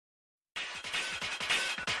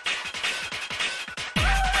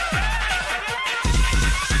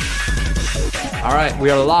All right, we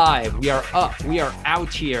are live. We are up. We are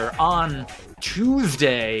out here on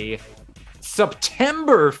Tuesday,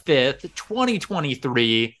 September 5th,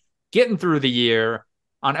 2023, getting through the year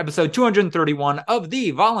on episode 231 of the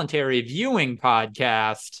Voluntary Viewing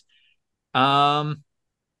Podcast. On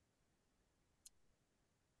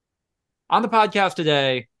the podcast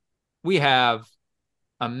today, we have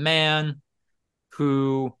a man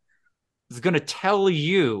who is going to tell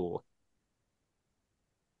you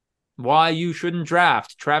why you shouldn't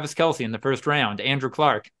draft Travis Kelce in the first round. Andrew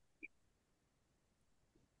Clark.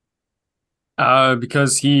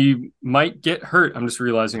 Because he might get hurt. I'm just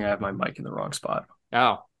realizing I have my mic in the wrong spot.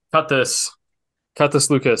 Oh. Cut this. Cut this,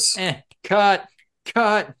 Lucas. Cut.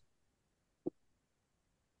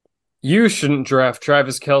 You shouldn't draft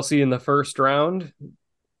Travis Kelce in the first round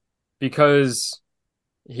because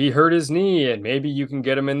he hurt his knee and maybe you can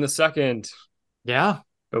get him in the second. Yeah.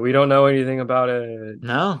 But we don't know anything about it.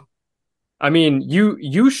 No. I mean,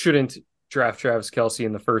 you shouldn't draft Travis Kelce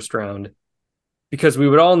in the first round because we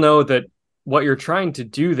would all know that what you're trying to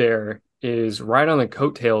do there is ride on the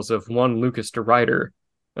coattails of one Lucas DeRuyter,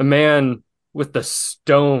 a man with the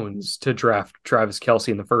stones to draft Travis Kelce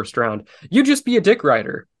in the first round. You'd just be a dick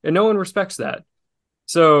rider, and no one respects that.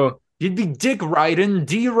 So you'd be dick riding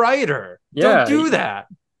D Ryder. Yeah, don't do that.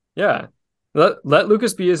 Yeah. Let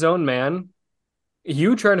Lucas be his own man.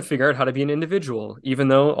 You try to figure out how to be an individual, even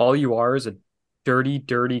though all you are is a dirty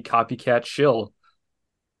copycat shill.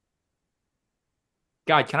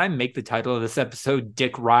 God, can I make the title of this episode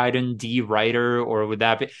Dick Ryden, D Ryder, or would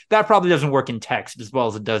that be? That probably doesn't work in text as well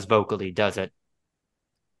as it does vocally, does it?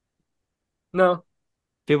 No.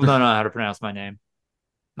 People don't know how to pronounce my name.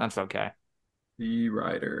 That's okay. D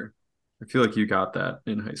Ryder. I feel like you got that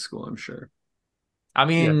in high school, I'm sure. I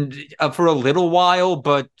mean, for a little while,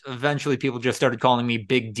 but eventually people just started calling me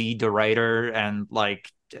Big D DeRuyter, and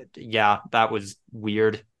yeah, that was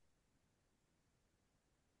weird.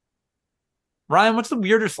 Ryan, what's the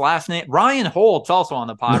weirdest last name? Ryan Holt's also on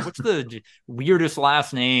the pod. What's the weirdest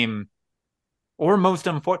last name or most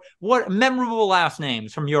important? What memorable last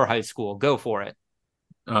names from your high school? Go for it.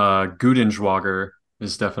 Gudenschwager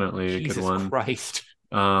is definitely Jesus a good one. Christ.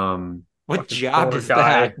 What job is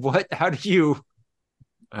that? What? How do you?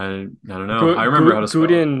 I don't know. I remember how to spell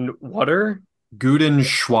Gudenschwager.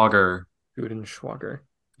 Gudenschwager.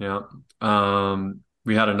 Yeah.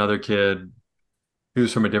 We had another kid. He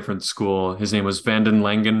was from a different school. His name was Vanden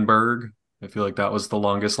Langenberg. I feel like that was the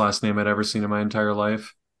longest last name I'd ever seen in my entire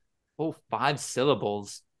life. Oh, 5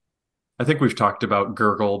 syllables. I think we've talked about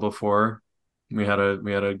Gurgle before. We had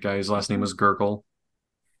a guy whose last name was Gurgle.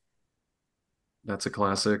 That's a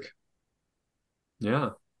classic.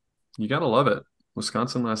 Yeah. You gotta love it.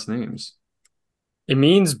 Wisconsin last names. It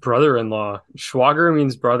means brother-in-law. Schwager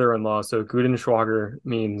means brother-in-law, so Gudenschwager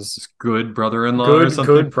means good brother-in-law or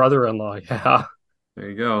something. Good brother-in-law, yeah. There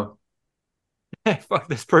you go. Fuck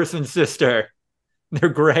this person's sister. They're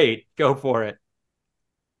great. Go for it.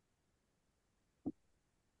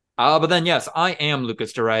 But then, yes, I am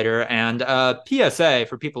Lucas DeRuyter, and PSA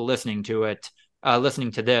for people listening to it,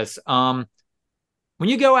 listening to this. When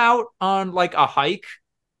you go out on like a hike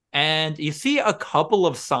and you see a couple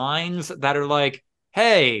of signs that are like,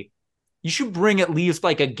 hey, you should bring at least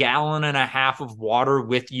like 1.5 gallons of water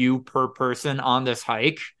with you per person on this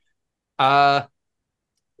hike.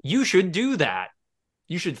 You should do that.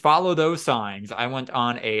 You should follow those signs. I went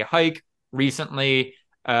on a hike recently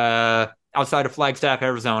outside of Flagstaff,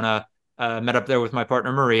 Arizona. Met up there with my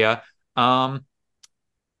partner, Maria.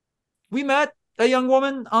 We met a young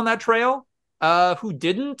woman on that trail who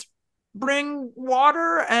didn't bring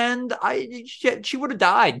water, and she would have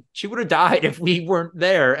died. She would have died if we weren't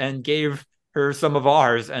there and gave her some of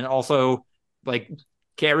ours and also like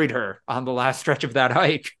carried her on the last stretch of that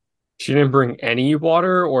hike. She didn't bring any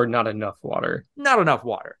water or not enough water? Not enough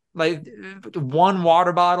water. Like one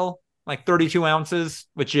water bottle, like 32 ounces,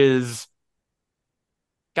 which is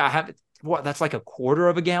that's like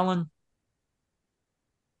 1/4 gallon.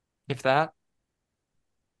 If that.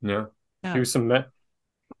 Yeah. Do some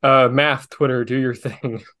math, Twitter, do your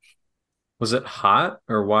thing. Was it hot,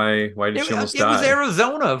 or why did she almost die? It was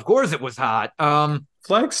Arizona. Of course it was hot.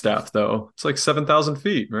 Flagstaff, though. It's like 7,000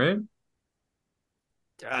 feet, right?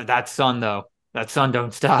 That sun, though. That sun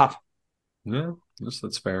don't stop. Yeah,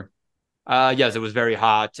 that's fair. Yes, it was very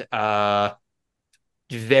hot.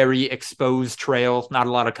 Very exposed trail. Not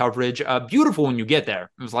a lot of coverage. Beautiful when you get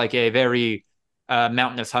there. It was like a very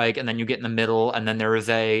mountainous hike, and then you get in the middle, and then there is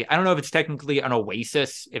I don't know if it's technically an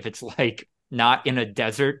oasis, if it's like not in a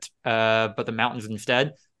desert, but the mountains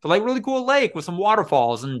instead. But like really cool lake with some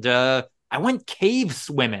waterfalls, and I went cave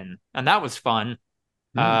swimming, and that was fun.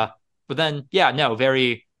 But then, yeah, no,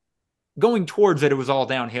 very going towards it, it was all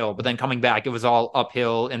downhill. But then coming back, it was all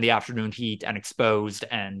uphill in the afternoon heat and exposed.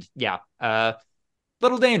 And yeah,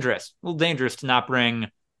 little dangerous. A little dangerous to not bring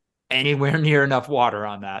anywhere near enough water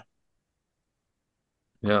on that.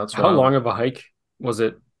 Yeah, that's How wild. long of a hike was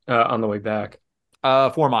it on the way back?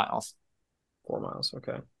 4 miles. 4 miles.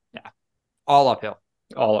 Okay. Yeah, all uphill.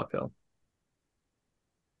 All uphill.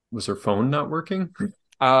 Was her phone not working?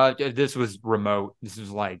 This was remote. This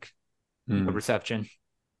was like no Hmm. reception.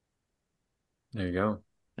 There you go.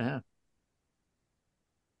 Yeah.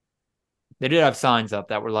 They did have signs up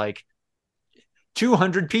that were like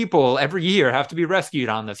 200 people every year have to be rescued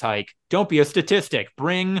on this hike. Don't be a statistic.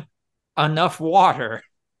 Bring enough water.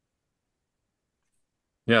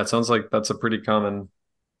 Yeah, it sounds like that's a pretty common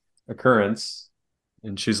occurrence.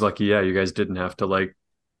 And she's lucky, yeah, you guys didn't have to like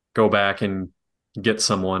go back and get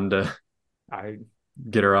someone to I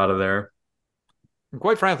get her out of there.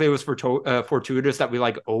 quite frankly, it was fortuitous that we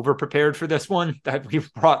like over prepared for this one. That we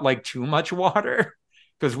brought like too much water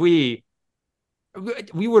because we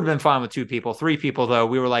would have been fine with 2 people. 3 people though,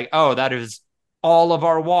 we were like, oh, that is all of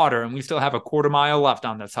our water, and we still have a quarter mile left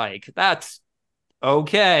on this hike. That's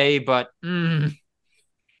okay, but a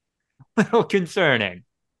little concerning.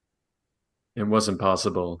 It wasn't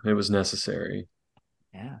possible. It was necessary.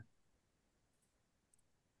 Yeah.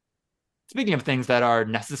 Speaking of things that are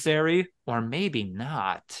necessary or maybe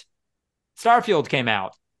not, Starfield came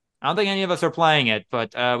out. I don't think any of us are playing it,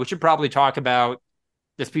 but we should probably talk about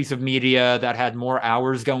this piece of media that had more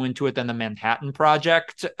hours go into it than the Manhattan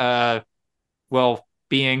Project, well,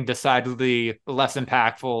 being decidedly less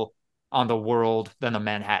impactful on the world than the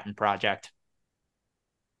Manhattan Project.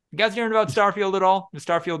 You guys hearing about Starfield at all? Is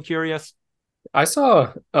Starfield curious? I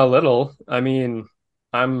saw a little. I mean,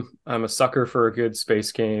 I'm a sucker for a good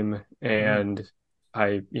space game, and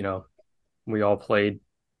we all played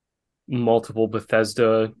multiple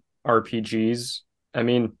Bethesda RPGs. I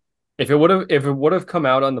mean, if it would have come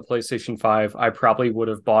out on the PlayStation 5, I probably would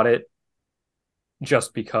have bought it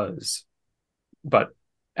just because. But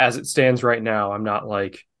as it stands right now, I'm not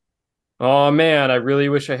like, oh man, I really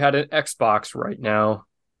wish I had an Xbox right now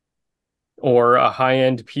or a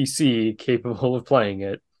high-end PC capable of playing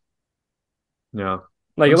it. Yeah.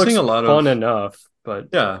 Like I'm it looks seeing a lot fun of, enough, but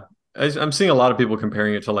yeah, I'm seeing a lot of people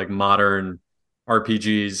comparing it to like modern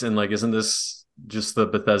RPGs. And like, isn't this just the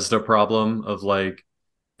Bethesda problem of like,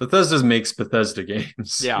 Bethesda makes Bethesda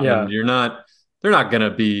games Yeah. and yeah, they're not going to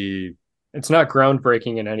be, it's not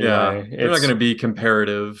groundbreaking in any yeah, way. they're not It's going to be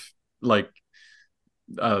comparative like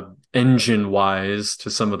engine wise to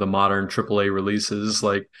some of the modern AAA releases.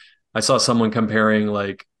 Like I saw someone comparing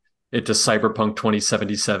like it to Cyberpunk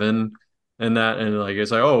 2077 and that, and like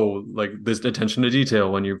it's like, oh, like this attention to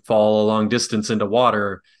detail when you fall a long distance into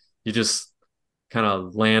water, you just kind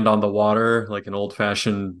of land on the water like an old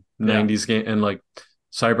fashioned Yeah. 90s game. And like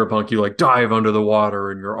Cyberpunk, you like dive under the water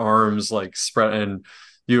and your arms like spread, and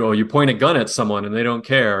you point a gun at someone and they don't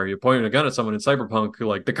care. You point a gun at someone in Cyberpunk,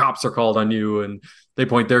 like the cops are called on you and they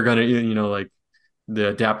point their gun at you, like the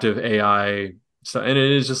adaptive AI. So, and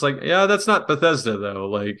it is just like, yeah, that's not Bethesda though.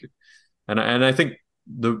 Like, and I think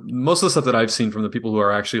the most of the stuff that I've seen from the people who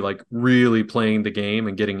are actually like really playing the game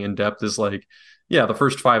and getting in depth is like, yeah, the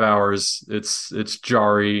first 5 hours, it's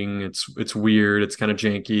jarring, it's weird, it's kind of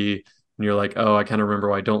janky, and you're like, oh, I kind of remember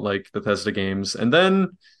why I don't like Bethesda games, and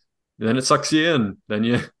then it sucks you in.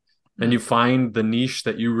 Then you find the niche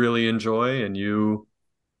that you really enjoy and you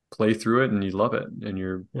play through it and you love it. And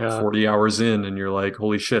you're yeah. 40 hours in and you're like,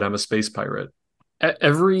 holy shit, I'm a space pirate.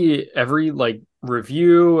 Every like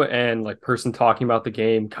review and like person talking about the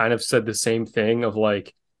game kind of said the same thing of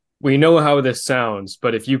like, we know how this sounds,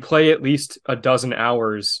 but if you play at least a dozen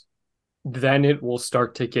hours, then it will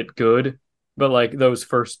start to get good. But like those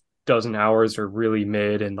first dozen hours are really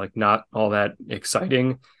mid and like not all that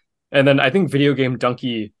exciting. And then I think Video Game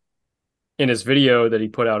Donkey in his video that he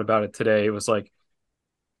put out about it today was like,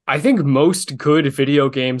 I think most good video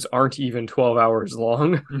games aren't even 12 hours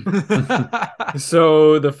long.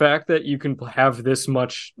 So the fact that you can have this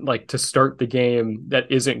much like to start the game that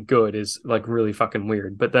isn't good is like really fucking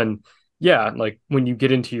weird. But then yeah, like when you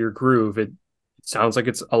get into your groove, it sounds like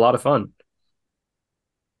it's a lot of fun.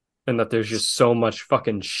 And that there's just so much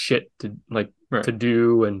fucking shit to like Right. to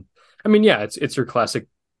do. And I mean, yeah, it's your classic,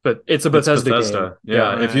 but it's a Bethesda game.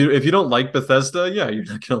 Yeah. Right. If you don't like Bethesda, yeah, you're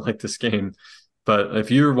not gonna like this game. But if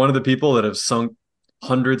you're one of the people that have sunk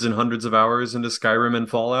hundreds and hundreds of hours into Skyrim and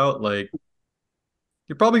Fallout, like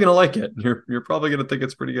you're probably gonna like it. You're probably gonna think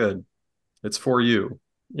it's pretty good. It's for you.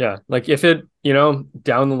 Yeah, like if it,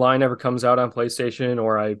 down the line ever comes out on PlayStation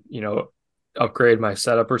or I, upgrade my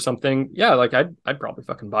setup or something, yeah, like I'd probably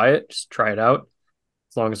fucking buy it, just try it out.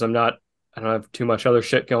 As long as I don't have too much other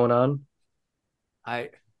shit going on. I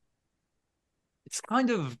it's kind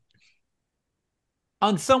of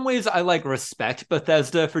on some ways I like respect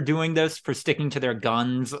Bethesda for doing this, for sticking to their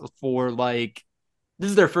guns, for like this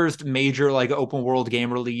is their first major like open world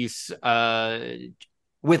game release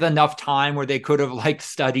with enough time where they could have like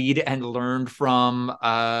studied and learned from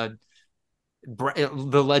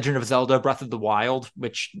the Legend of Zelda Breath of the Wild,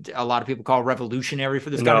 which a lot of people call revolutionary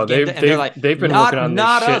for this kind No, of game, and they're like, they've been working not on this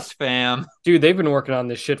not shit. us, fam. Dude, they've been working on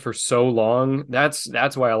this shit for so long. That's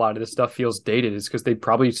why a lot of this stuff feels dated, is because they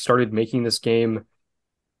probably started making this game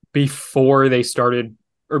before they started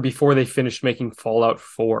or before they finished making Fallout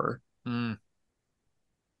 4. Mm.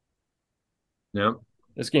 Yeah.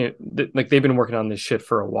 This game, like they've been working on this shit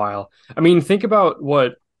for a while. I mean, think about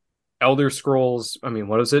what Elder Scrolls, I mean,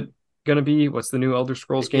 what is it going to be? What's the new Elder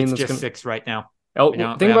Scrolls game It's that's just going to 6 right now.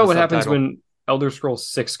 Think about what happens when Elder Scrolls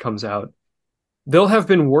 6 comes out. They'll have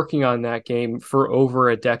been working on that game for over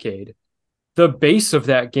a decade. The base of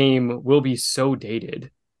that game will be so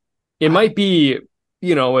dated. It might be,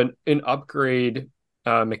 an upgrade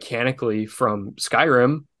mechanically from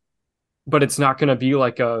Skyrim, but it's not going to be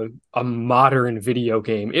like a modern video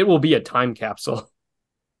game. It will be a time capsule.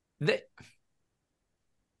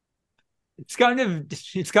 It's kind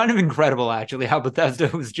of incredible actually how Bethesda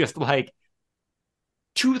was just like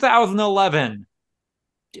 2011.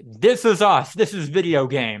 This is us. This is video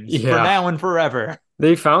games for now and forever.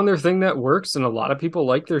 They found their thing that works, and a lot of people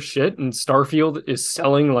like their shit, and Starfield is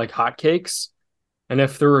selling like hotcakes. And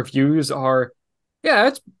if the reviews are, yeah,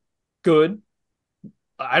 it's good,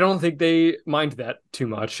 I don't think they mind that too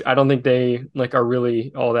much. I don't think they like are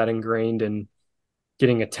really all that ingrained in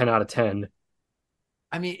getting a 10 out of 10.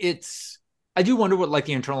 I mean, I do wonder what like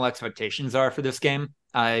the internal expectations are for this game,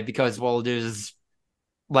 because it is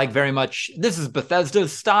like very much this is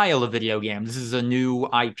Bethesda's style of video game. This is a new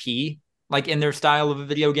IP, like in their style of a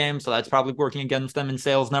video game, so that's probably working against them in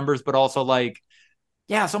sales numbers. But also, like,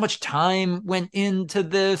 yeah, so much time went into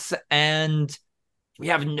this, and we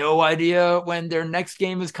have no idea when their next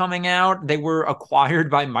game is coming out. They were acquired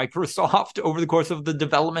by Microsoft over the course of the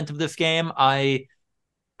development of this game. I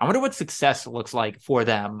wonder what success looks like for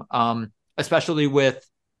them, especially with,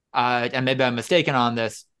 and maybe I'm mistaken on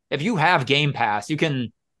this. If you have Game Pass, you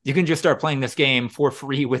can just start playing this game for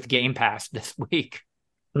free with Game Pass this week.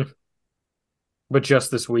 But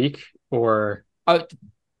just this week, or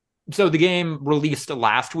so the game released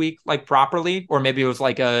last week, like properly, or maybe it was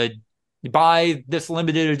like buy this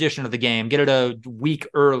limited edition of the game, get it a week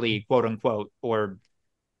early, quote unquote, or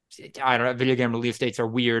I don't know. Video game release dates are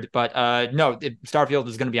weird, but no, Starfield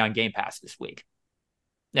is going to be on Game Pass this week,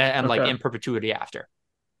 and like in perpetuity after.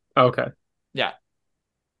 Okay. Yeah.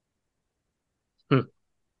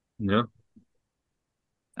 Yeah.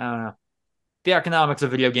 I don't know. The economics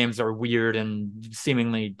of video games are weird and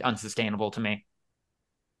seemingly unsustainable to me.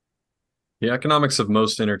 The economics of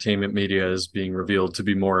most entertainment media is being revealed to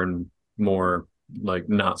be more and more like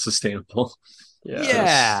not sustainable.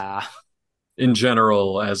 Yeah. In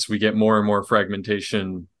general, as we get more and more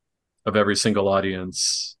fragmentation of every single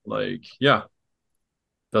audience, like, yeah,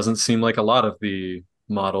 doesn't seem like a lot of the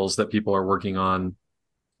models that people are working on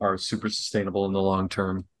are super sustainable in the long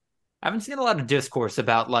term. I haven't seen a lot of discourse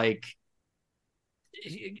about like,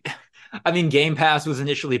 I mean, Game Pass was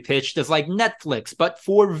initially pitched as like Netflix, but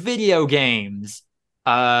for video games.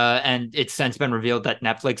 And it's since been revealed that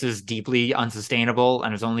Netflix is deeply unsustainable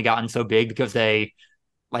and has only gotten so big because they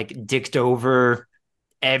like dicked over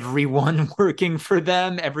everyone working for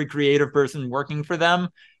them, every creative person working for them.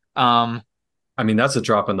 I mean, that's a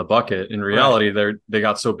drop in the bucket. In reality, they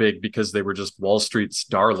got so big because they were just Wall Street's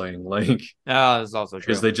darling. Like, that's also true.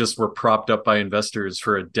 Because they just were propped up by investors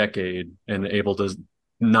for a decade and able to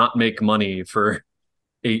not make money for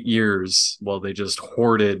 8 years while they just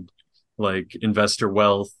hoarded like investor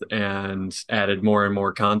wealth and added more and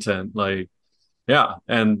more content. Like, yeah.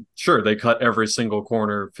 And sure, they cut every single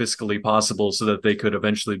corner fiscally possible so that they could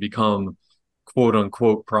eventually become quote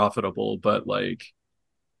unquote profitable. But like,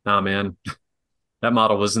 nah, man, that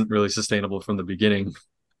model wasn't really sustainable from the beginning.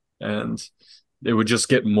 And it would just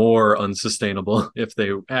get more unsustainable if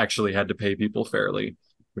they actually had to pay people fairly,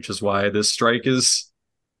 which is why this strike is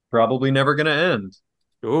probably never going to end.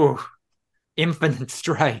 Ooh, infinite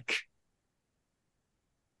strike.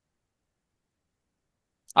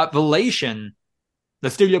 Velation, the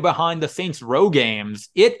studio behind the Saints Row games,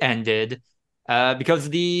 it ended because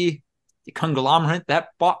the conglomerate that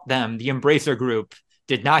bought them, the Embracer Group,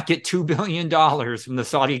 did not get $2 billion from the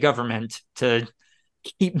Saudi government to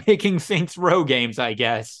keep making Saints Row games, I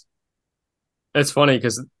guess. It's funny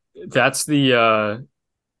because that's the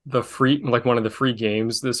free, like one of the free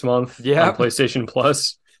games this month on Yep. PlayStation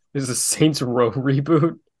Plus is the Saints Row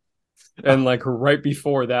reboot. And like right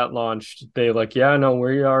before that launched, they like, yeah, no,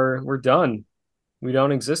 we're done. We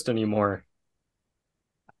don't exist anymore.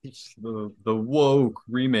 The woke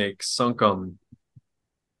remake Sunkum.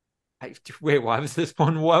 Wait, why was this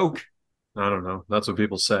one woke? I don't know. That's what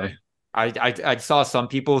people say. I saw some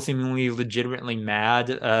people seemingly legitimately mad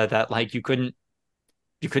that like you couldn't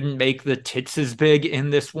make the tits as big in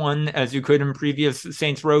this one as you could in previous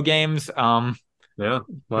Saints Row games. Yeah,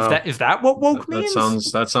 Wow. Is that what woke means?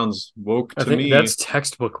 that sounds woke I to think me. that's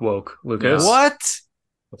textbook woke, Lucas. What?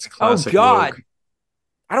 That's Oh classic God. woke.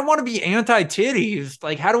 I don't want to be anti-titties.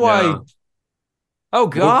 Like, how do I? Yeah, Oh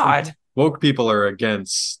woke God. woke people are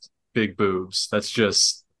against big boobs. That's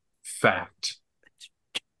just fact.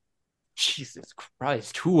 Jesus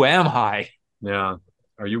Christ. Who am I? Yeah.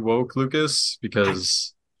 Are you woke, Lucas?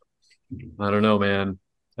 Because I don't know, man.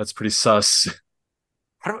 That's pretty sus.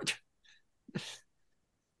 How do,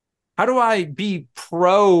 how do I be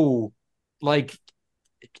pro? Like,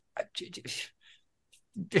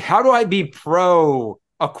 how do I be pro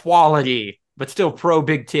equality but still pro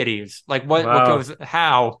big titties? Like, what Wow. goes?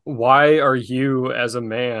 How? Why are you, as a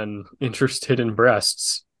man, interested in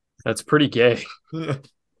breasts? That's pretty gay.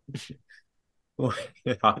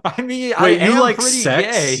 Yeah. I mean, I Wait, you am like pretty sex?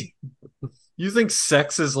 gay. You think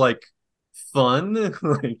sex is like fun?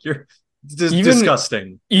 Like you're just Even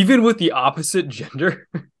disgusting. even with the opposite gender.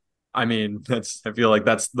 I mean, I feel like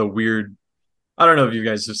that's the weird. I don't know if you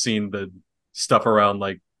guys have seen the stuff around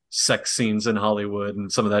like sex scenes in Hollywood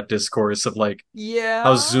and some of that discourse of like how Yeah.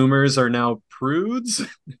 Zoomers are now prudes.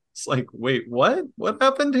 It's like, wait, what? What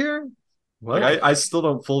happened here? Like, What? I still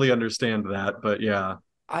don't fully understand that, but yeah.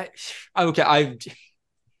 I okay.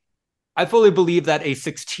 I fully believe that a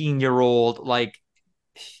 16-year-old like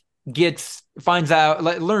finds out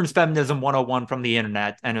like, learns feminism 101 from the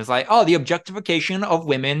internet and is like, oh, the objectification of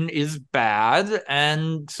women is bad,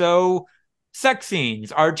 and so sex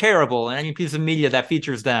scenes are terrible, and any piece of media that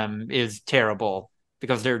features them is terrible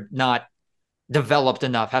because they're not developed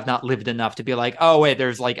enough, have not lived enough to be like, oh wait,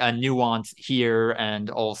 there's like a nuance here, and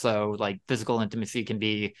also like physical intimacy can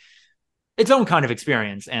be its own kind of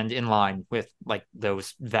experience and in line with like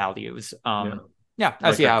those values. Yeah. Yeah, I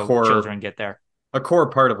Like see how children get there. a core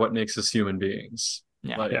part of what makes us human beings.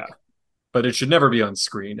 Yeah. Like, Yeah. but it should never be on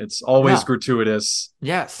screen. It's always No. gratuitous,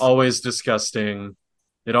 Yes. always disgusting.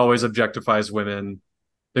 It always objectifies women.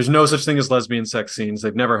 There's no such thing as lesbian sex scenes.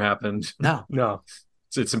 They've never happened. No. No.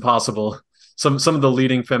 It's impossible. Some of the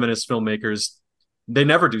leading feminist filmmakers, they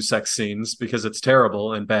never do sex scenes because it's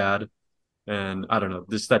terrible and bad. And I don't know.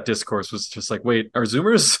 That discourse was just like, wait, are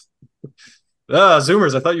Zoomers?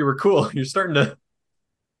 Zoomers! I thought you were cool. You're starting to.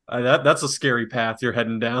 That's a scary path you're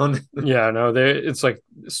heading down. Yeah, no, it's like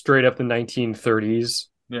straight up the 1930s.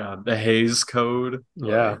 Yeah, the Hays Code.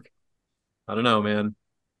 Yeah. Like, I don't know, man.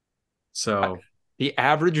 So The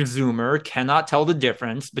average Zoomer cannot tell the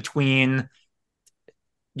difference between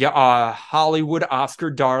Hollywood Oscar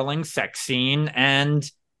darling sex scene and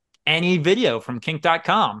any video from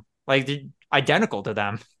kink.com. Like, they're identical to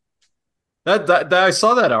them. that I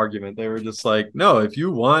saw that argument. They were just like, no, if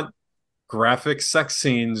you want graphic sex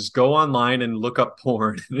scenes, go online and look up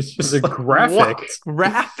porn. And it's just The like, graphic. what?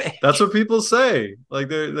 Graphic. That's what people say. Like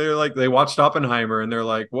they're like they watched Oppenheimer and they're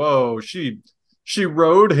like, whoa, she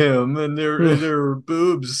rode him and there were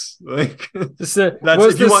boobs. Like Was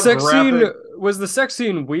if you the want sex scene graphic. was the sex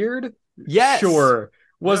scene weird? Yes. Sure.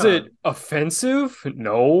 Was Yeah. it offensive?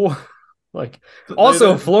 No. Like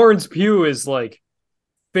also Florence Pugh is like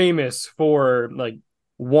famous for like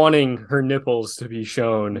wanting her nipples to be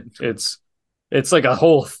shown. It's like a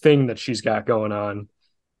whole thing that she's got going on.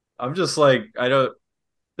 I'm just like, I don't.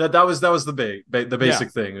 That was the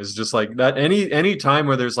basic thing is just like that. Any time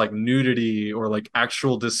where there's like nudity or like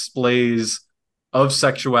actual displays of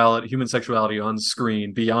sexuality, human sexuality on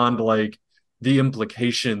screen beyond like the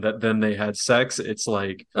implication that then they had sex, it's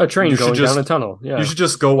like A train you should going just down a tunnel. Yeah. you should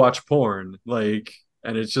just go watch porn. Like,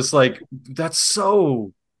 and it's just like that's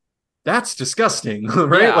disgusting,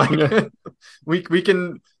 right? Yeah. Like we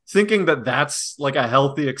can thinking that that's like a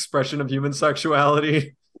healthy expression of human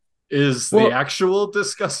sexuality is the actual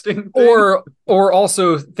disgusting thing. Or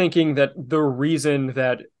also thinking that the reason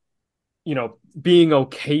that being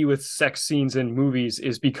okay with sex scenes in movies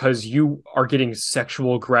is because you are getting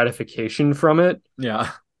sexual gratification from it.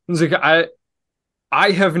 Yeah. It's like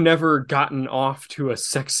I have never gotten off to a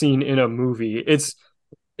sex scene in a movie. It's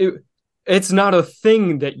not a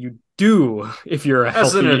thing that you do if you're a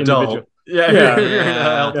As healthy an adult, individual. Yeah, Yeah. if you're an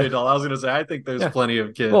Yeah. healthy adult. I was gonna say, I think there's Yeah. plenty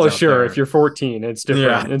of kids. Well, out sure, there. if you're 14, it's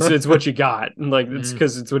different. Yeah. It's what you got. Like it's Mm.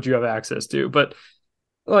 because it's what you have access to. But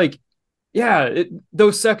like, yeah,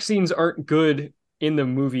 those sex scenes aren't good in the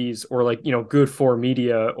movies or like, good for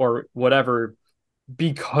media or whatever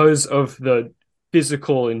because of the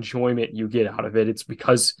physical enjoyment you get out of it. It's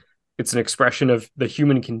because it's an expression of the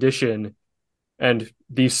human condition, and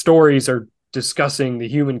these stories are discussing the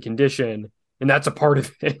human condition, and that's a part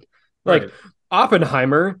of it. Like Right.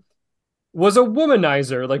 Oppenheimer was a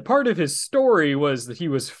womanizer. Like part of his story was that he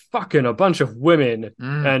was fucking a bunch of women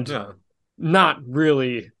and Yeah. not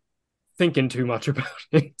really thinking too much about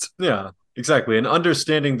it. Yeah. Exactly. And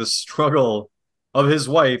understanding the struggle of his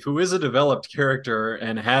wife, who is a developed character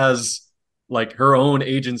and has like her own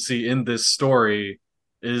agency in this story,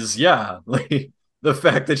 is like the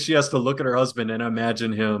fact that she has to look at her husband and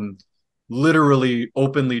imagine him literally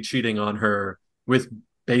openly cheating on her with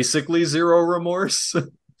basically zero remorse.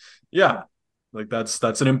 Yeah, like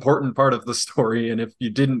that's an important part of the story, and if you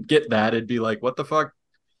didn't get that, it'd be like, what the fuck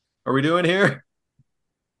are we doing here?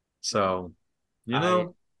 So, you I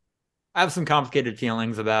know, I have some complicated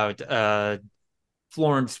feelings about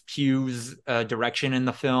Florence Pugh's direction in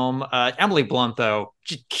the film. Emily Blunt, though,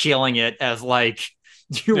 just killing it as like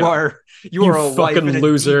you Yeah. are You a wife fucking in a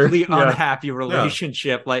loser. deeply Yeah. unhappy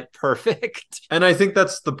relationship, like perfect. and I think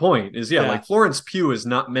that's the point. Is Yeah. like Florence Pugh is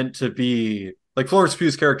not meant to be like Florence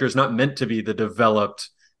Pugh's character is not meant to be the developed,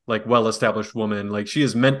 like well-established woman. Like she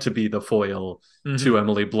is meant to be the foil to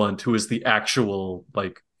Emily Blunt, who is the actual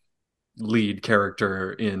like lead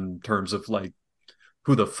character in terms of like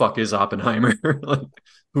who the fuck is Oppenheimer? Like,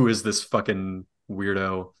 who is this fucking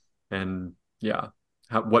weirdo? And yeah,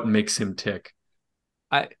 what makes him tick?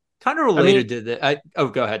 I kind of related to the. Oh,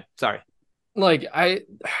 go ahead. Sorry. Like I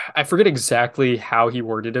forget exactly how he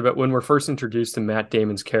worded it, but when we're first introduced to Matt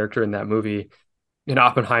Damon's character in that movie, in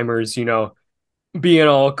Oppenheimer's, being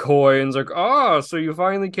all coy and it's like, oh, so you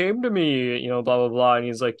finally came to me, blah blah blah. And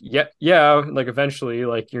he's like, yeah, like eventually,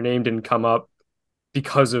 like your name didn't come up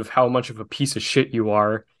because of how much of a piece of shit you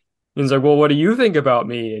are. And he's like, well, what do you think about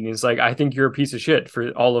me? And he's like, I think you're a piece of shit for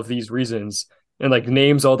all of these reasons. And like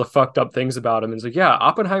names all the fucked up things about him. And he's like, yeah,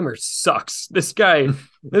 Oppenheimer sucks. This guy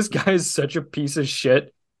is such a piece of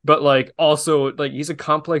shit. But like also like he's a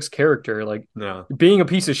complex character. Like Yeah, being a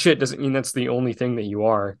piece of shit doesn't mean that's the only thing that you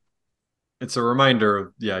are. it's a reminder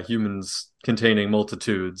of humans containing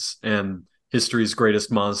multitudes, and history's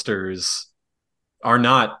greatest monsters are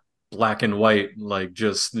not black and white, like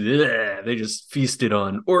just they just feasted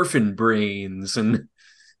on orphan brains, and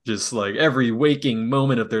just like every waking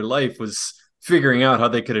moment of their life was figuring out how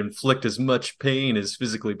they could inflict as much pain as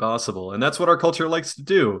physically possible. And that's what our culture likes to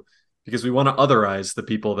do, because we want to otherize the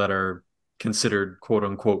people that are considered quote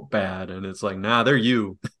unquote bad. And it's like, nah, they're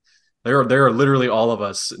you. They're literally all of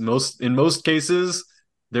us. In most cases,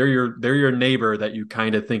 they're your neighbor that you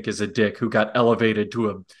kind of think is a dick who got elevated to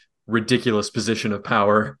a ridiculous position of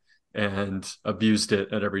power and abused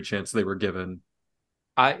it at every chance they were given.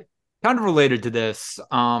 I kind of related to this.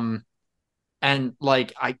 And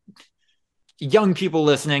like young people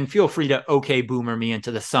listening, feel free to okay boomer me into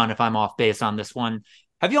the sun if I'm off base on this one.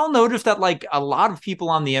 Have y'all noticed that like a lot of people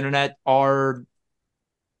on the internet are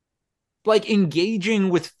like engaging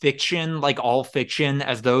with fiction, like all fiction,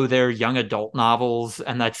 as though they're young adult novels,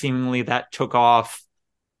 and that seemingly that took off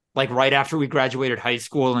like right after we graduated high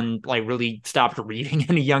school and like really stopped reading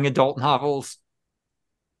any young adult novels?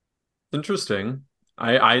 Interesting.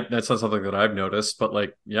 I that's not something that I've noticed, but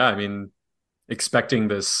like, yeah, I mean, expecting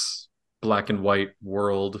this black and white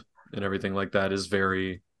world and everything like that is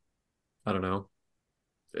very, I don't know.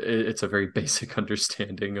 It's a very basic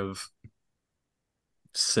understanding of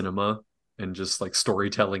cinema and just like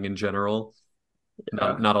storytelling in general.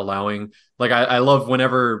 Not allowing, like, I love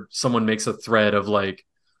whenever someone makes a thread of like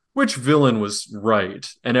which villain was right,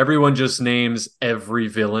 and everyone just names every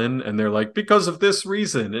villain and they're like, because of this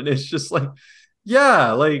reason. And it's just like,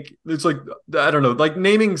 yeah, like it's like, I don't know, like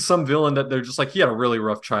naming some villain that they're just like, he had a really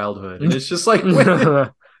rough childhood, and it's just like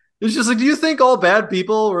it's just like, do you think all bad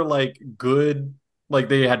people were like good, like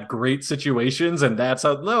they had great situations and that's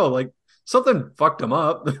how? No, like something fucked them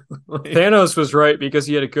up. Like, Thanos was right because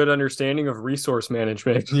he had a good understanding of resource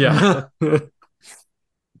management. yeah.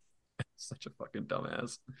 Such a fucking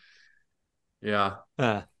dumbass. Yeah.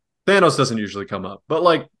 Thanos doesn't usually come up, but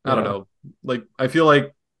like, I don't know. Like, I feel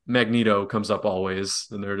like Magneto comes up always,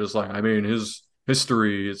 and they're just like, I mean, his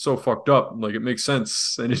history is so fucked up, like it makes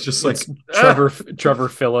sense. And it's just like Trevor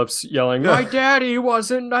Phillips yelling, my daddy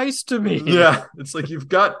wasn't nice to me. Yeah. It's like he's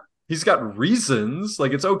got reasons.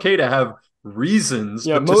 Like, it's okay to have reasons,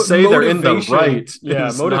 Yeah, but to say they're in the motivation- right. Yeah,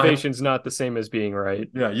 is motivation's not the same as being right.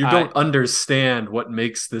 Yeah, you don't understand what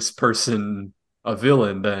makes this person a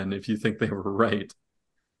villain then if you think they were right.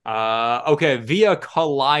 Okay, via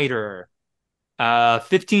Collider.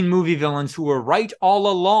 15 movie villains who were right all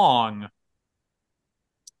along.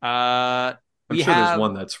 I'm sure there's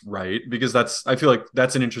one that's right, because I feel like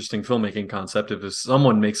that's an interesting filmmaking concept if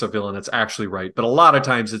someone makes a villain that's actually right. But a lot of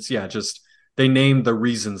times it's just they name the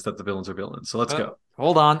reasons that the villains are villains. So let's go.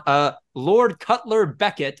 Hold on. Lord Cutler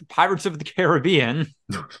Beckett, Pirates of the Caribbean.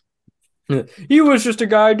 He was just a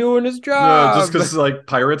guy doing his job. Just because like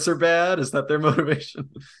pirates are bad, is that their motivation?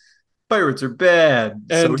 Pirates are bad,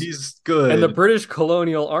 so he's good. And the British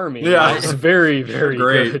colonial army is very, very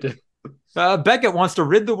great. good. Beckett wants to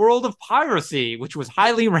rid the world of piracy, which was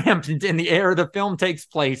highly rampant in the era the film takes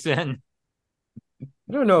place in. I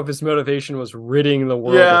don't know if his motivation was ridding the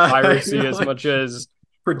world of piracy as much as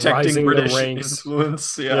protecting British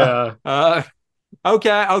influence. Okay,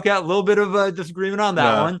 a little bit of a disagreement on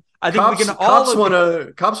that one. I think we can all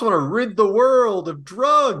cops want to rid the world of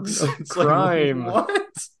drugs. It's crime. Like, what?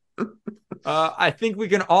 I think we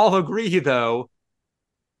can all agree, though.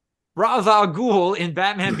 Ra's al Ghul in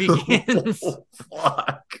Batman Begins.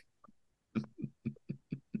 Fuck.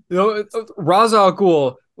 Ra's al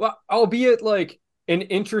Ghul, albeit like an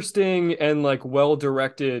interesting and like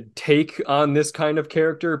well-directed take on this kind of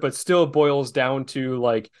character, but still boils down to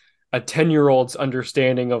like a 10-year-old's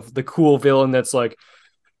understanding of the cool villain that's like,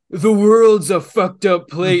 the world's a fucked up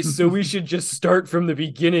place, so we should just start from the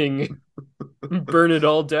beginning and burn it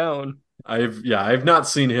all down. I've not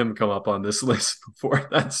seen him come up on this list before.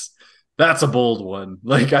 That's a bold one.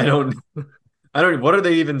 Like I don't what are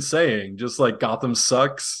they even saying? Just like Gotham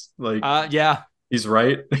sucks? Like yeah. He's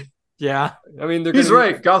right. Yeah. I mean he's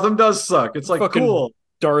right. Gotham does suck. It's like cool.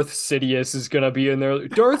 Darth Sidious is gonna be in there.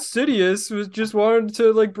 Darth Sidious was just wanted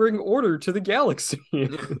to like bring order to the galaxy.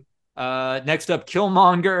 Next up,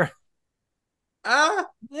 Killmonger.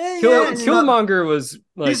 Killmonger was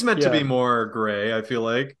like, he's meant to be more gray. I feel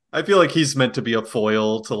like he's meant to be a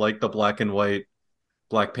foil to like the black and white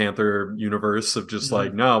Black Panther universe of just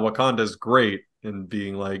like, nah, Wakanda's great, and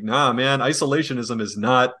being like, nah, man, isolationism is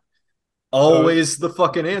not always the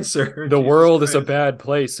fucking answer. The world is a bad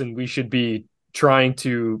place, and we should be trying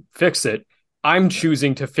to fix it. I'm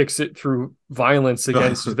choosing to fix it through violence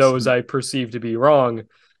against those I perceive to be wrong.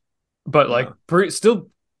 But like still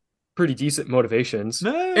pretty decent motivations.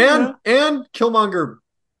 And Killmonger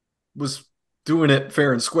was doing it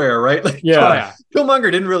fair and square, right? Like,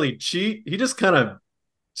 Killmonger didn't really cheat. He just kind of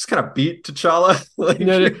beat T'Challa. Like, he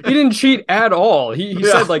didn't cheat at all. He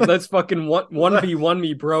said like, let's fucking 1v1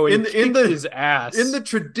 me, bro. And kicked his ass. In the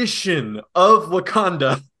tradition of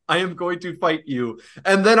Wakanda, I am going to fight you,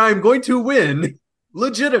 and then I'm going to win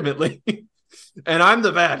legitimately, and I'm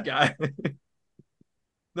the bad guy.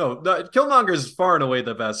 No, Killmonger is far and away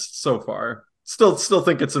the best so far. Still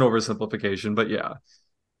think it's an oversimplification, but yeah.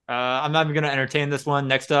 I'm not even going to entertain this one.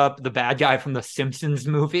 Next up, the bad guy from the Simpsons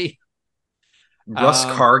movie. Russ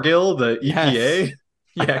Cargill, the EPA.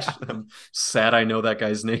 Yes. Yeah, I'm sad I know that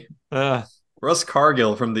guy's name. Russ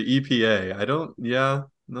Cargill from the EPA.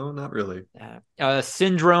 No, not really.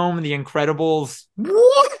 Syndrome, The Incredibles.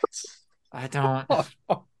 What? I don't.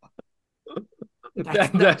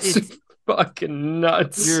 That's fucking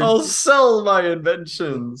nuts. I'll sell my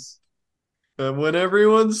inventions. And when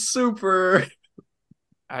everyone's super.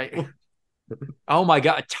 Oh my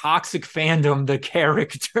god, Toxic Fandom, the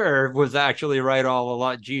character was actually right all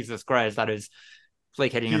along. Jesus Christ, that is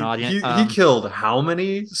placating an audience. He killed how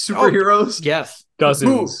many superheroes? Yes.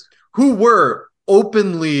 Dozens. Who were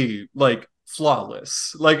openly like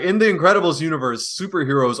flawless. Like in the Incredibles universe,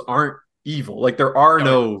 superheroes aren't evil. Like there are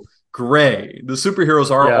no gray. The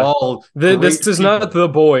superheroes are all this is not The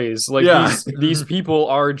Boys. Like these people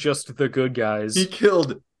are just the good guys. He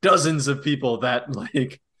killed dozens of people that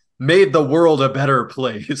like made the world a better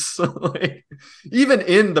place. Like, even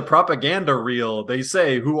in the propaganda reel, they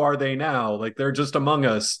say, who are they now? Like they're just among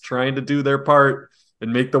us trying to do their part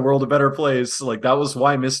and make the world a better place. Like that was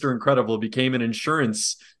why Mr. Incredible became an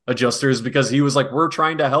insurance adjuster, is because he was like, we're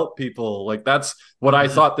trying to help people. Like that's what I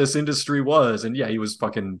thought this industry was. And yeah, he was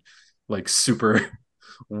fucking like super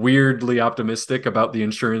weirdly optimistic about the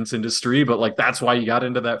insurance industry, but like that's why he got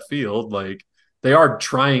into that field. Like they are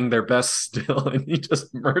trying their best still, and he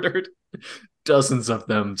just murdered dozens of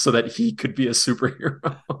them so that he could be a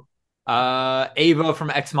superhero. Ava from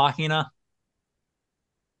Ex Machina.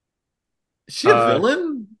 Is she a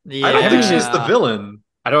villain? Yeah. I don't think she's the villain.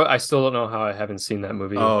 I still don't know how I haven't seen that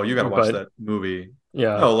movie. Oh, you gotta watch that movie.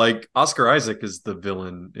 Yeah. No, like Oscar Isaac is the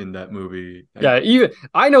villain in that movie. Yeah, even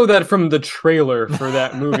I know that from the trailer for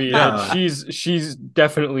that movie Yeah. that she's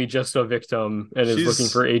definitely just a victim and is looking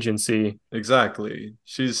She's for agency. exactly.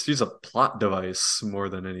 She's a plot device more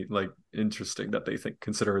than any like interesting that they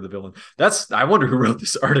consider her the villain. I wonder who wrote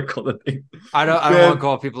this article that they I don't want Man, to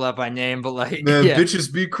call people out by name, but like, man, yeah.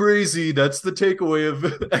 bitches be crazy. That's the takeaway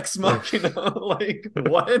of Ex Machina. Like,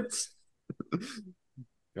 what?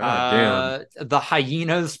 God damn. The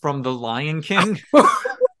hyenas from The Lion King.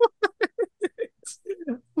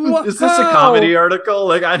 Is this a comedy article?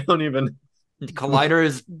 Like, I don't even. Collider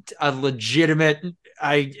is a legitimate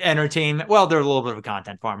entertainment. Well, they're a little bit of a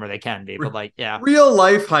content farmer. They can be, but like, yeah. Real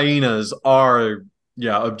life hyenas are,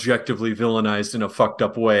 yeah, objectively villainized in a fucked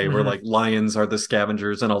up way, where like lions are the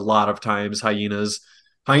scavengers, and a lot of times hyenas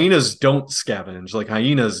don't scavenge. Like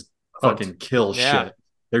hyenas fucking kill shit.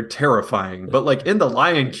 They're terrifying. But like in the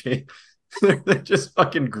Lion King, they're just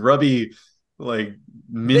fucking grubby like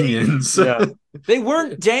minions. They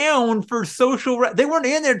weren't down for they weren't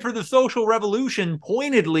in it for the social revolution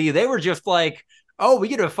pointedly. They were just like, oh, we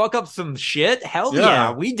get to fuck up some shit. Hell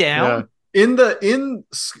yeah, we down. In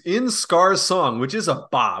Scar's song, which is a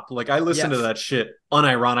bop, like I listen to that shit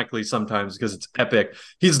unironically sometimes because it's epic.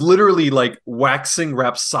 He's literally like waxing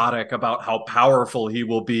rhapsodic about how powerful he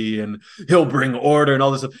will be and he'll bring order and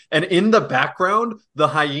all this stuff. And in the background, the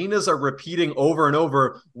hyenas are repeating over and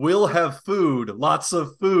over, "We'll have food, lots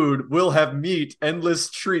of food. We'll have meat, endless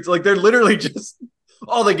treats." Like they're literally just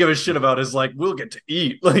all they give a shit about is like, we'll get to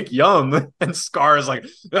eat, like yum. And Scar is like,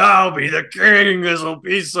 I'll be the king, this will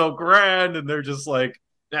be so grand. And they're just like,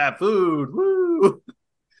 yeah, food, woo.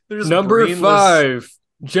 They're just Number 5,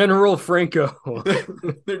 General Franco.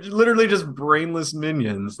 They're literally just brainless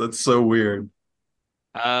minions. That's so weird.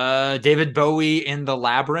 David Bowie in The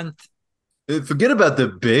Labyrinth. Forget about the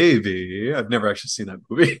baby. I've never actually seen that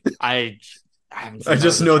movie. I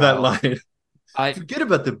just know that line. Forget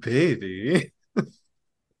about the baby.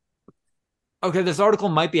 Okay, this article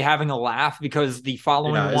might be having a laugh because the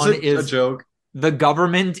following one is a joke. The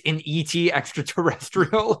government in E.T.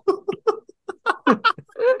 Extraterrestrial.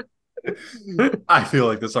 I feel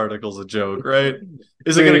like this article's a joke, right?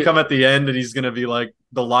 Is it going to come at the end and he's going to be like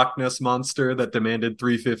the Loch Ness monster that demanded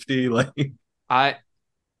 $350? Like,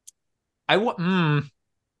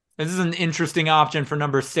 this is an interesting option for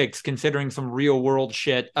number 6, considering some real world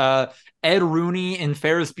shit. Ed Rooney in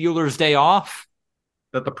Ferris Bueller's Day Off.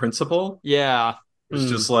 That the principal? Yeah.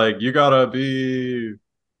 It's just like, you gotta be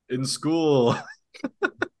in school.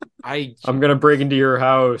 I'm gonna break into your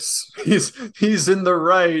house. He's in the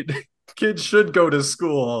right. Kids should go to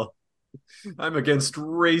school. I'm against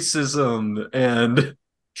racism and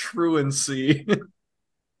truancy.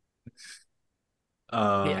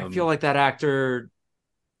 I feel like that actor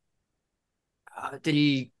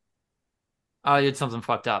he did something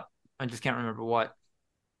fucked up. I just can't remember what.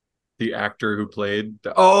 The actor who played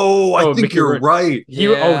I think Mickey you're right. He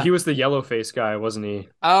was the yellow face guy, wasn't he?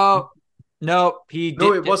 Oh no,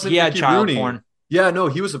 it wasn't. He had child porn. Yeah, no,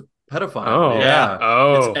 he was a pedophile. Oh yeah.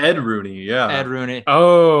 Oh, it's Ed Rooney. Yeah, Ed Rooney.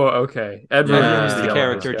 Oh, okay. Ed Rooney was the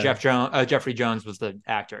character. Jeffrey Jones was the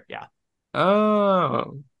actor. Yeah.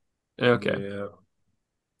 Oh, okay. Yeah.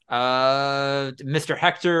 Mr.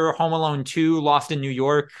 Hector, Home Alone 2, Lost in New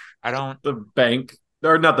York. The bank,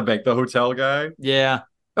 or not the bank, the hotel guy. Yeah.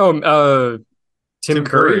 Oh, Tim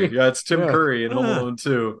Curry. Yeah, it's Tim Curry in Home Alone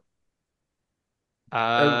 2.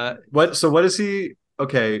 What is he?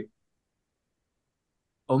 Okay.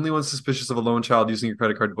 Only one suspicious of a lone child using your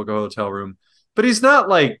credit card to book a hotel room. But he's not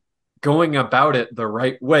like going about it the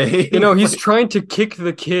right way. He's trying to kick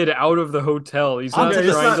the kid out of the hotel. He's not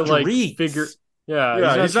trying to like figure.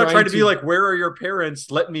 Yeah, he's not trying to be like, where are your parents?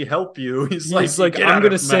 Let me help you. He's like, I'm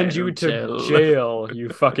going to send you to jail, you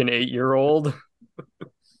fucking 8-year-old.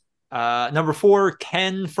 Number 4,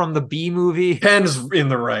 Ken from the Bee Movie. Ken's in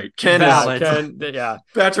the right. Ken, yeah.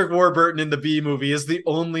 Patrick Warburton in the Bee Movie is the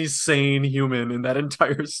only sane human in that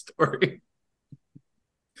entire story.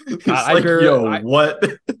 What?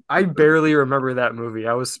 I barely remember that movie.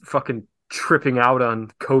 I was fucking tripping out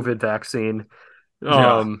on COVID vaccine.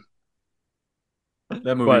 That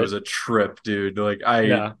movie was a trip, dude. Like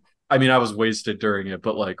I mean, I was wasted during it,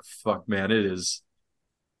 but like, fuck, man, it is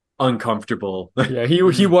uncomfortable. Yeah,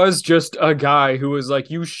 he was just a guy who was like,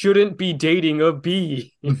 you shouldn't be dating a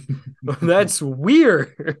bee. That's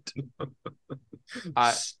weird.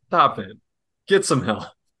 Stop it. Get some help.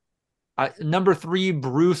 Number 3,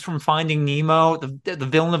 Bruce from Finding Nemo. The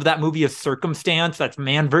villain of that movie is Circumstance. That's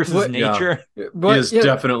man versus nature. Yeah. He is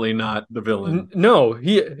definitely not the villain. No,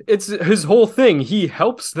 it's his whole thing. He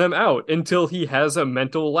helps them out until he has a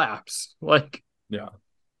mental lapse. Like, Yeah.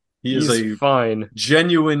 He He's is a fine.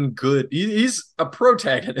 genuine good. He's a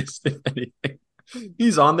protagonist, if anything.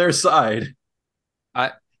 He's on their side.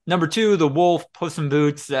 Number two, The Wolf, Puss in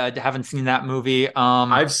Boots. Haven't seen that movie.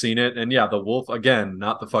 I've seen it, and yeah, the wolf again,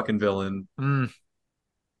 not the fucking villain. Mm,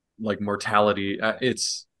 Like mortality,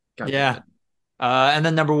 it's god damn yeah. it. And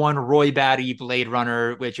then number one, Roy Batty, Blade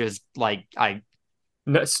Runner, which is like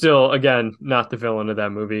Still, again, not the villain of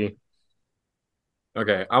that movie.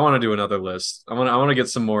 Okay, I want to do another list. I want to get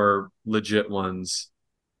some more legit ones.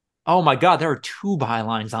 oh my god, there are two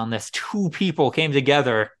bylines on this. Two people came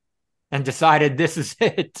together and decided this is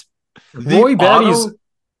it. Roy Batty's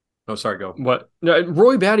Oh, sorry, go. what? No,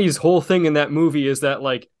 Roy Batty's whole thing in that movie is that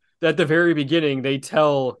like at the very beginning they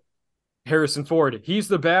tell Harrison Ford, he's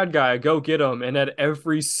the bad guy, go get him. And at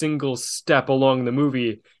every single step along the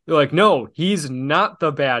movie, they're like, no, he's not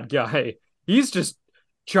the bad guy. He's just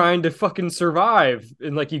trying to fucking survive.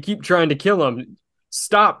 And like, you keep trying to kill him.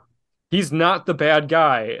 Stop. He's not the bad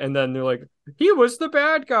guy. And then they're like, he was the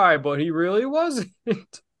bad guy, but he really wasn't.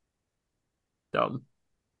 Dumb.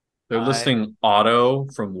 They're listing Otto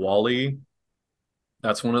from Wall-E.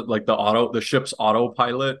 That's one of like the ship's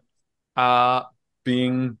autopilot Uh,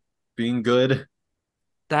 being good,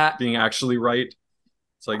 that being actually right.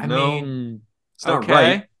 It's like I no, mean, it's not okay.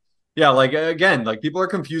 right. Yeah, like again, like people are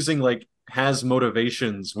confusing like has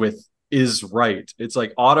motivations with is right. It's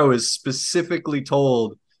like Otto is specifically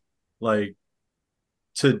told like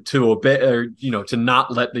to obey or to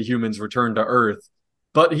not let the humans return to Earth,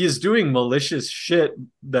 but he's doing malicious shit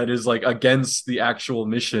that is like against the actual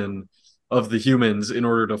mission of the humans in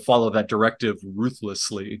order to follow that directive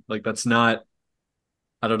ruthlessly. Like that's not,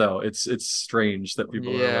 I don't know. It's strange that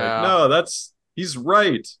people are like, Yeah. no, he's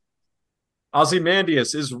right.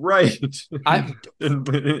 Ozymandias is right I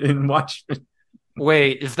in Watchmen.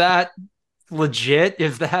 wait, is that legit?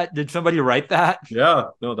 Did somebody write that? Yeah,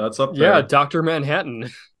 no, that's up there. Yeah, Dr. Manhattan.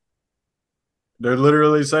 They're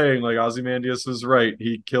literally saying like Ozymandias was right.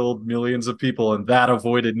 He killed millions of people and that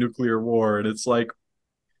avoided nuclear war. And it's like,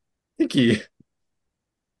 Icky.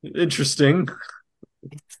 Interesting.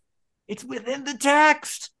 It's within the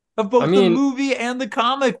text of both the movie and the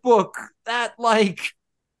comic book. That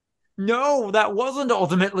no, that wasn't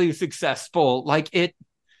ultimately successful. Like it.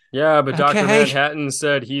 Yeah, but Dr. Okay. Manhattan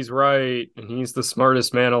said he's right and he's the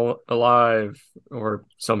smartest man alive or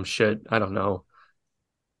some shit. I don't know.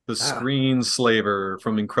 The Screen Slaver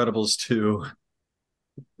from Incredibles 2.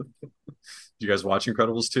 Did you guys watch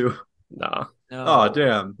Incredibles 2? Nah. No. Oh,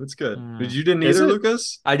 damn. It's good. You didn't either,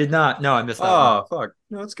 Lucas? I did not. No, I missed that one. Fuck.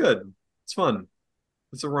 No, it's good. It's fun.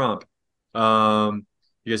 It's a romp. You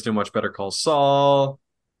guys didn't watch Better Call Saul.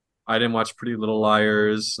 I didn't watch Pretty Little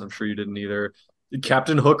Liars. I'm sure you didn't either.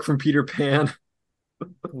 Captain Hook from Peter Pan.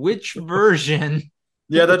 Which version?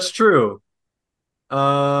 Yeah, that's true.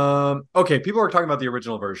 Okay, people are talking about the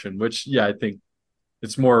original version, which yeah, I think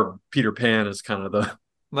it's more Peter Pan is kind of the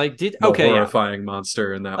horrifying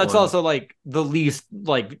monster in that That's one. also like the least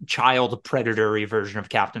like child predatory version of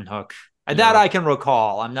Captain Hook. That I can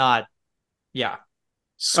recall. I'm not Squidward,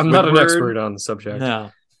 I'm not an expert on the subject.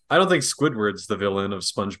 No. I don't think Squidward's the villain of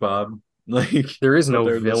SpongeBob. Like there is no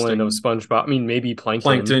villain of SpongeBob. I mean, maybe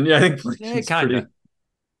Plankton. Yeah, I think Plankton's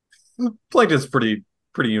Plankton's pretty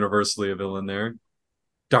universally a villain there.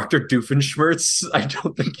 Dr. Doofenshmirtz, I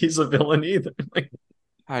don't think he's a villain either.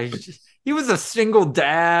 He was a single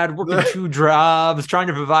dad working two jobs, trying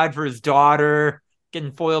to provide for his daughter,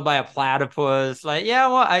 getting foiled by a platypus. Like, yeah,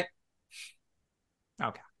 well,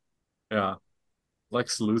 okay. Yeah.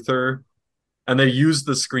 Lex Luthor. And they used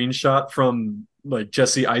the screenshot from like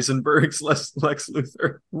Jesse Eisenberg's Lex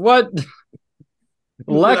Luthor. What?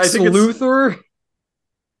 Lex Luthor?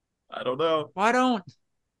 I don't know. Why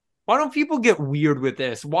don't people get weird with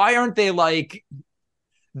this? Why aren't they like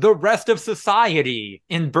the rest of society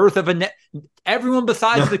in Birth of everyone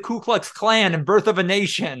besides the Ku Klux Klan in Birth of a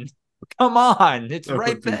Nation? Come on, it's that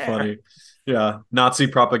right there. Funny. Yeah, Nazi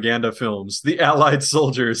propaganda films. The Allied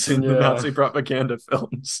soldiers in the Nazi propaganda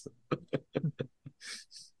films.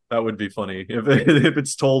 That would be funny if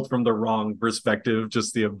it's told from the wrong perspective,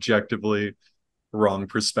 just the objectively wrong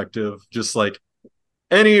perspective, just like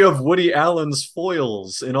any of Woody Allen's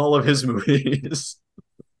foils in all of his movies.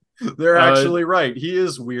 They're actually right. He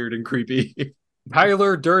is weird and creepy.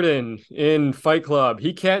 Tyler Durden in Fight Club.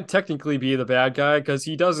 He can't technically be the bad guy because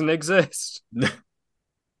he doesn't exist.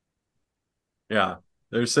 Yeah.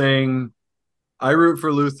 They're saying, I root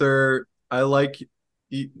for Luthor.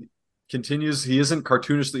 He continues, he isn't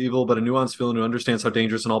cartoonishly evil, but a nuanced villain who understands how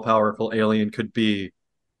dangerous and all-powerful Alien could be.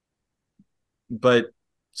 But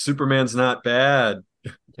Superman's not bad.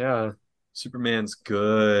 Yeah. Superman's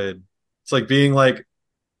good. It's like being like,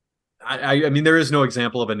 I mean, there is no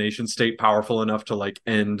example of a nation state powerful enough to like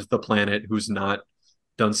end the planet who's not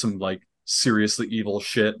done some like seriously evil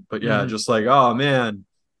shit. But yeah, Mhm. just like, oh man,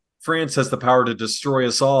 France has the power to destroy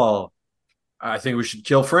us all. I think we should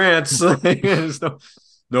kill France. There's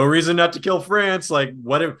no reason not to kill France. Like,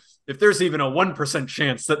 what if there's even a 1%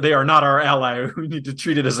 chance that they are not our ally? We need to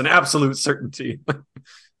treat it as an absolute certainty.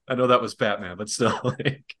 I know that was Batman, but still,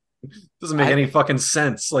 like, doesn't make any I fucking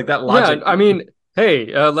sense. Like that Yeah, logic. I mean,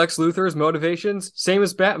 hey, Lex Luthor's motivations same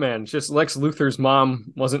as Batman. Just Lex Luthor's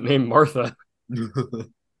mom wasn't named Martha.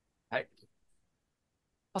 I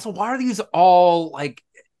also, why are these all like,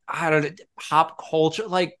 I don't know, pop culture?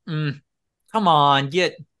 Like, come on,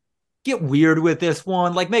 get weird with this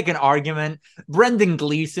one. Like, make an argument. Brendan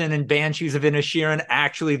Gleeson and Banshees of Inisherin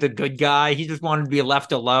actually the good guy. He just wanted to be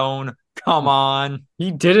left alone. Come on.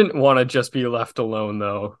 He didn't want to just be left alone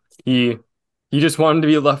though. He just wanted to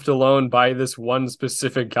be left alone by this one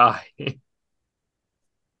specific guy.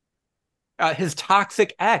 His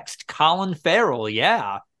toxic ex, Colin Farrell.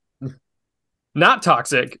 Yeah, Not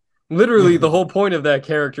toxic. Literally, the whole point of that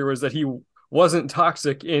character was that he wasn't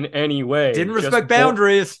toxic in any way. didn't respect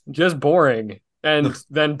boundaries. Just boring. And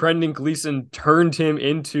then Brendan Gleeson turned him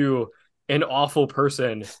into an awful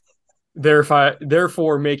person,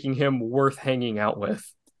 therefore making him worth hanging out with.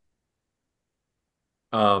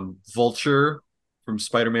 Vulture from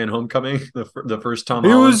Spider-Man: Homecoming, the first Tom He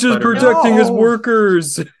Holland was just Spider-Man. protecting his No.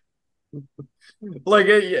 workers. Like,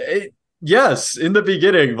 yes, in the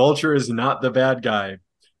beginning, Vulture is not the bad guy.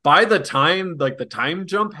 By the time like the time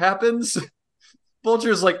jump happens,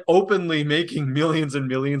 Vulture's like openly making millions and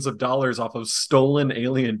millions of dollars off of stolen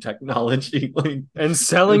alien technology. Like, And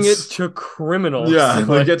selling it it's to criminals. yeah,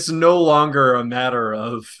 like it's no longer a matter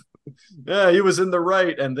of yeah, he was in the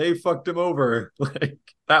right and they fucked him over. Like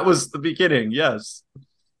that was the beginning, yes.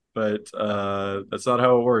 But that's not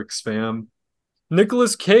how it works, fam.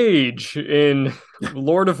 Nicolas Cage in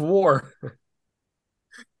Lord of War.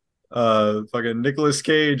 Fucking Nicolas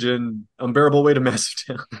Cage and Unbearable Weight of Massive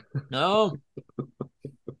Talent. No.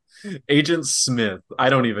 Agent Smith. I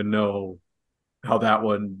don't even know how that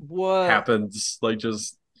one What? happens. Like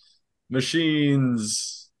just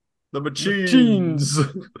machines. The Machines. machines.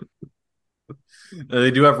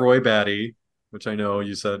 They do have Roy Batty, which I know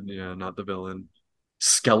you said, yeah, not the villain.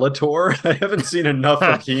 Skeletor. I haven't seen enough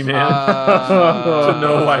of He-Man to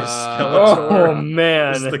know why Oh Skeletor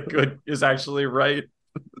man. is actually right.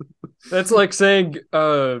 That's like saying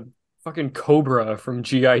fucking Cobra from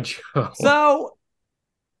G.I. Joe. So,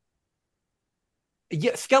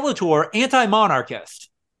 yeah, Skeletor, anti-monarchist.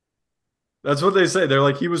 That's what they say. They're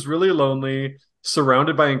like, he was really lonely,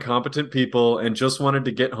 surrounded by incompetent people, and just wanted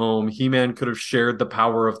to get home. He-Man could have shared the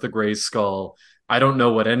power of the Gray Skull. I don't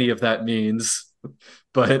know what any of that means,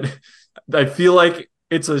 but I feel like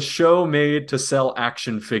it's a show made to sell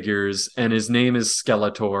action figures, and his name is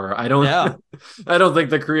Skeletor. Yeah. I don't think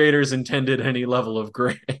the creators intended any level of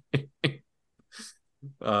gray.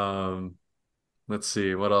 Let's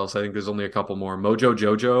see what else. I think there's only a couple more. Mojo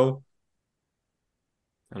Jojo.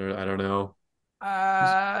 I don't know.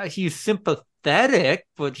 He's sympathetic,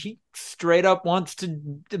 but he straight up wants to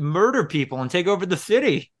murder people and take over the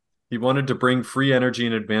city. He wanted to bring free energy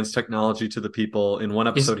and advanced technology to the people. In one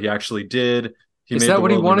episode, he actually did. He Is made that the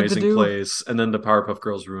what he world an wanted to amazing do? place, and then the Powerpuff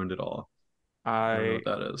Girls ruined it all. I don't know what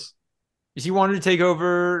that is. He wanted to take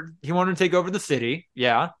over. He wanted to take over the city.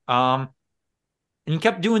 Yeah. And he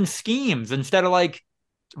kept doing schemes instead of like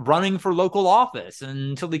running for local office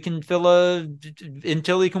until he can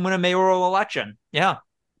win a mayoral election. Yeah.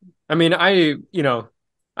 I mean, I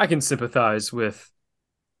can sympathize with,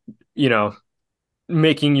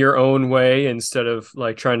 making your own way instead of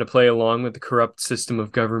like trying to play along with the corrupt system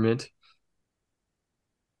of government.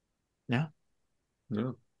 Yeah.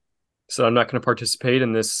 Yeah. So I'm not going to participate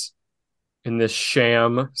in this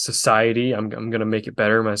sham society. I'm going to make it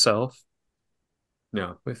better myself.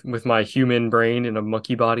 Yeah. With my human brain in a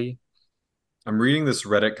monkey body. I'm reading this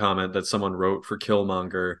Reddit comment that someone wrote for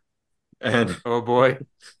Killmonger, and Oh boy.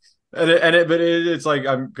 but it's like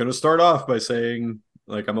I'm gonna start off by saying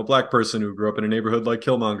like I'm a black person who grew up in a neighborhood like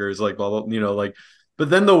Killmonger is like blah blah, like, but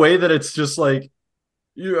then the way that it's just like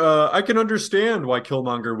I can understand why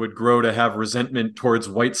Killmonger would grow to have resentment towards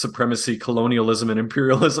white supremacy, colonialism, and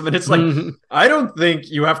imperialism. And it's like, I don't think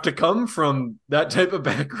you have to come from that type of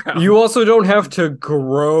background. You also don't have to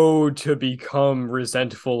grow to become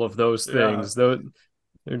resentful of those things. Though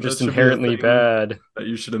they're just inherently bad. That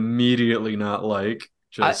you should immediately not like,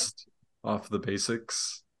 just off the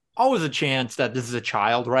basics. Always a chance that this is a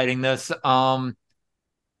child writing this. But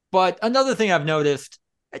another thing I've noticed,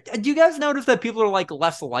 Do you guys notice that people are like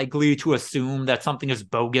less likely to assume that something is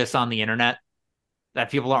bogus on the internet? That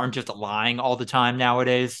people aren't just lying all the time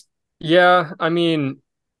nowadays? Yeah, I mean,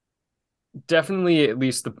 definitely at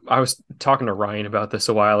least I was talking to Ryan about this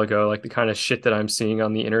a while ago, like the kind of shit that I'm seeing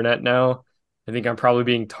on the internet now. I think I'm probably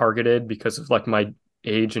being targeted because of like my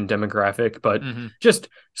age and demographic, but Mm-hmm. just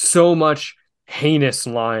so much heinous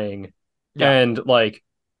lying Yeah. and like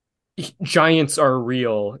giants are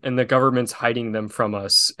real and the government's hiding them from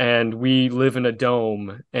us and we live in a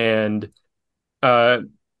dome and uh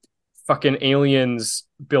fucking aliens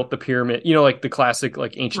built the pyramid, like the classic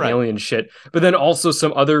like ancient Right. alien shit, but then also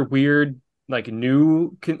some other weird like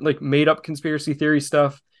new like made up conspiracy theory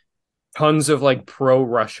stuff, tons of like pro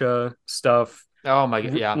Russia stuff, Oh my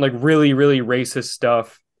god. Yeah. like really really racist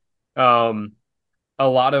stuff, um a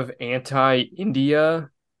lot of anti India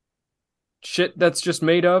shit that's just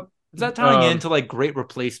made up. Is that tying um into like great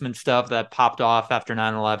replacement stuff that popped off after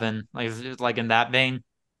 9/11? Like, is it like in that vein?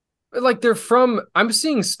 like I'm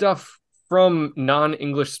seeing stuff from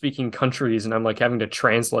non-English speaking countries and I'm like having to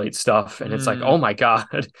translate stuff and it's like, Mm, oh my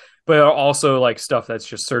God. But also like stuff that's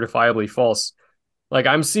just certifiably false. Like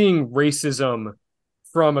I'm seeing racism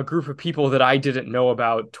from a group of people that I didn't know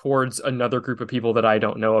about towards another group of people that I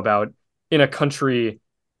don't know about in a country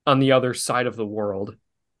on the other side of the world.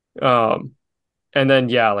 Um, and then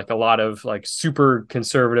yeah, like a lot of like super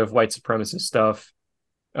conservative white supremacist stuff,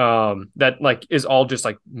 that like is all just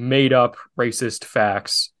like made up racist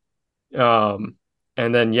facts. Um,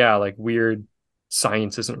 and then yeah, like weird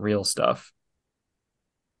science isn't real stuff.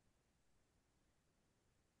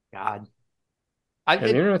 God. I And the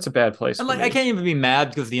it, internet's a bad place and for like I me. can't even be mad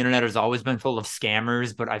because the internet has always been full of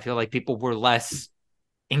scammers, but I feel like people were less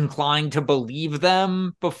inclined to believe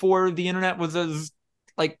them before the internet was as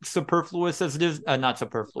like superfluous as it is, not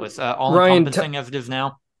superfluous, all Ryan, encompassing as it is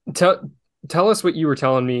now. tell tell us what you were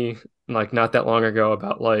telling me like not that long ago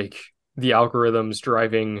about like the algorithms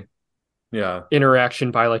driving Yeah.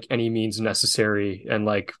 interaction by like any means necessary and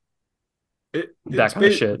like that It's kind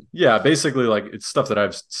of shit. yeah, basically like it's stuff that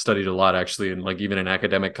I've studied a lot actually, and like even in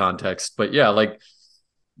academic context. But yeah, like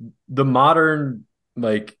the modern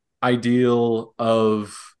like ideal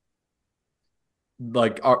of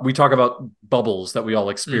like we talk about bubbles that we all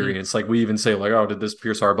Mm-hmm. experience. Like we even say like, oh, did this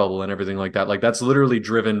pierce our bubble and everything like that. Like that's literally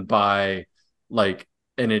driven by like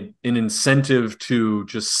an incentive to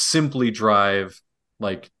just simply drive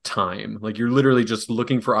like time. Like you're literally just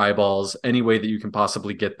looking for eyeballs any way that you can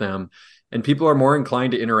possibly get them. And people are more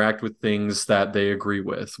inclined to interact with things that they agree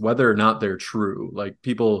with, whether or not they're true. Like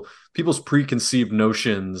people's preconceived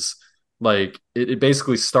notions, like it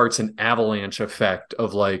basically starts an avalanche effect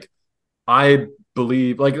of like, I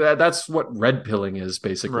believe like that's what red pilling is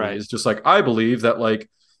basically. Right. Is just like I believe that like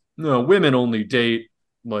no women only date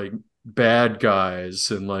like bad guys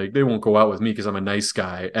and like they won't go out with me because I'm a nice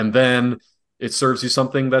guy. And then it serves you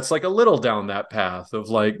something that's like a little down that path of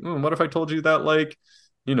like, what if I told you that like,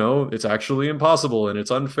 it's actually impossible and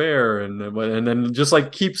it's unfair and then just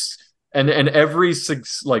like keeps and every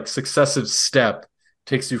like successive step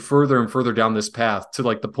takes you further and further down this path to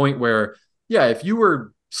like the point where yeah, if you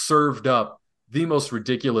were served up the most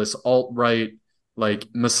ridiculous alt-right like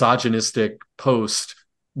misogynistic post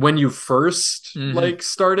when you first Mm-hmm. like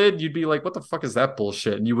started, you'd be like, what the fuck is that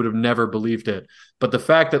bullshit? And you would have never believed it. But the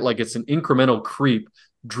fact that like it's an incremental creep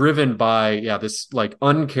driven by yeah, this like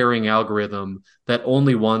uncaring algorithm that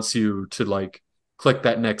only wants you to like click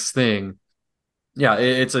that next thing. Yeah,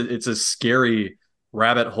 it's a scary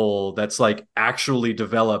rabbit hole that's like actually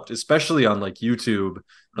developed, especially on like YouTube.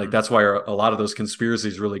 Like that's why a lot of those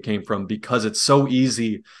conspiracies really came from, because it's so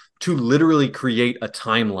easy to literally create a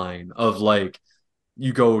timeline of like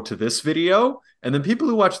you go to this video and then people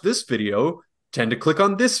who watch this video tend to click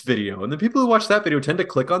on this video and then people who watch that video tend to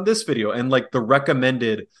click on this video, and like the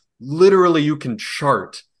recommended, literally you can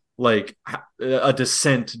chart like a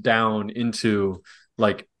descent down into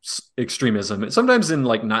like extremism, sometimes in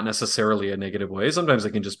like not necessarily a negative way. Sometimes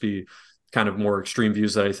it can just be kind of more extreme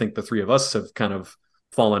views that I think the three of us have kind of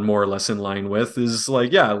fallen more or less in line with. Is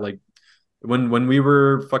like yeah, like when we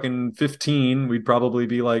were fucking 15, we'd probably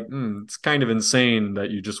be like, it's kind of insane that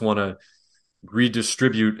you just want to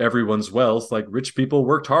redistribute everyone's wealth. Like rich people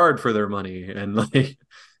worked hard for their money, and like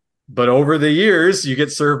but over the years you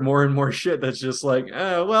get served more and more shit that's just like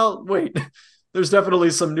well wait, there's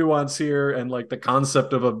definitely some nuance here, and like the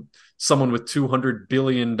concept of someone with $200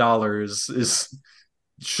 billion is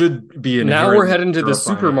should be Now we're inherently heading to the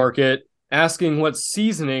terrifying. supermarket asking what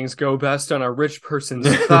seasonings go best on a rich person's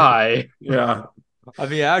thigh. Yeah. I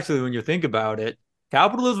mean, actually, when you think about it,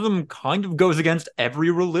 capitalism kind of goes against every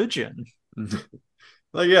religion.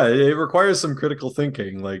 Like, yeah, it requires some critical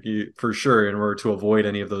thinking, like for sure, in order to avoid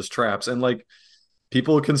any of those traps. And like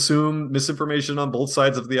people consume misinformation on both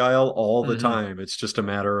sides of the aisle all the Mm-hmm. time. It's just a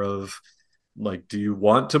matter of like, do you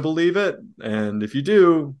want to believe it? And if you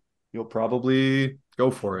do, you'll probably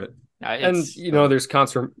go for it. And It's there's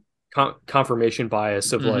confirmation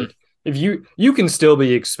bias of mhm. like if you can still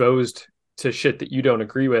be exposed to shit that you don't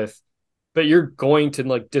agree with, but you're going to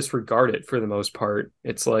like disregard it for the most part.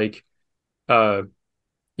 It's like uh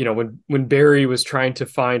when Barry was trying to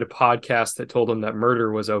find a podcast that told him that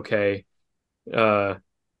murder was okay, uh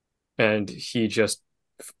and he just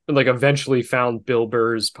like eventually found Bill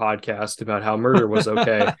Burr's podcast about how murder was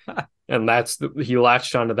okay. And he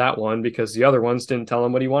latched onto that one because the other ones didn't tell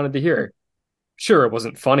him what he wanted to hear. Sure, it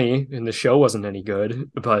wasn't funny and the show wasn't any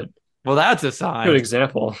good, but Well, that's a good sign.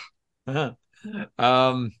 example.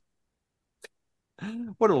 um,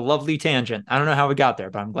 what a lovely tangent. I don't know how we got there,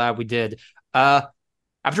 but I'm glad we did. Uh,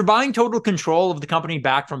 After buying total control of the company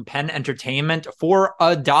back from Penn Entertainment for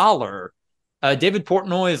 $1, David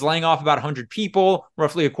Portnoy is laying off about 100 people,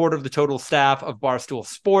 roughly a quarter of the total staff of Barstool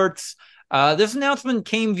Sports. This announcement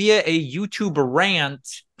came via a YouTube rant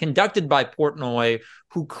conducted by Portnoy,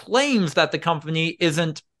 who claims that the company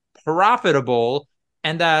isn't profitable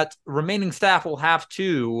and that remaining staff will have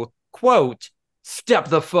to, quote, step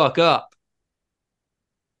the fuck up.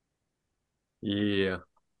 Yeah.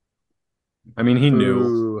 I mean, he knew.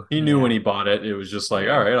 Ooh, He knew when Yeah. he bought it. It was just like,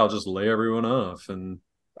 all Yeah. right, I'll just lay everyone off and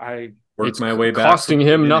I work it's my way back from costing the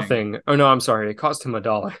him beginning. nothing. Oh no, I'm sorry. It cost him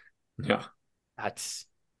 $1. Yeah. that's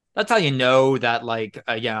that's how you know that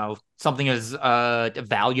something is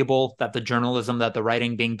valuable, that the journalism, that the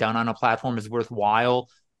writing being done on a platform is worthwhile,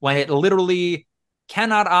 when it literally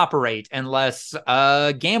cannot operate unless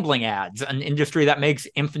gambling ads, an industry that makes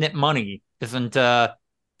infinite money, isn't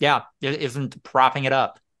propping it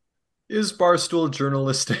up. Is Barstool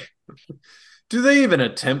journalistic? Do they even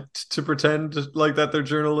attempt to pretend like that they're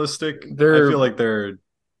journalistic? I Their feel like they're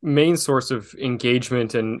main source of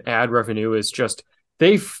engagement and ad revenue is just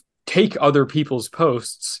they take other people's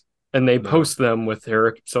posts and they no. post them with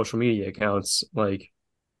their social media accounts. Like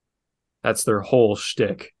that's their whole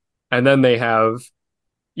shtick. And then they have,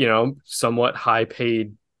 somewhat high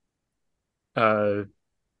paid uh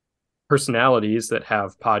personalities that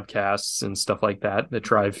have podcasts and stuff like that that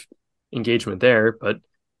drive engagement there, but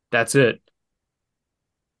that's it.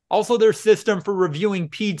 Also, their system for reviewing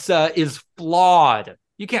pizza is flawed.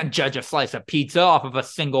 You can't judge a slice of pizza off of a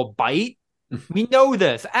single bite. We know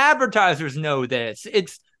this. Advertisers know this.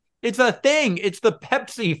 It's a thing. It's the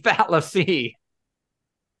Pepsi fallacy.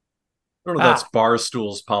 I don't know if that's Ah,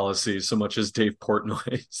 Barstool's policy so much as Dave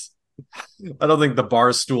Portnoy's. I don't think the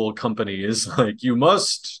Barstool company is like, you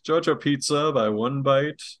must judge a pizza by one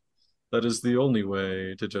bite. That is the only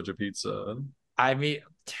way to judge a pizza. I mean,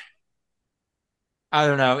 I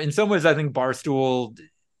don't know. In some ways, I think Barstool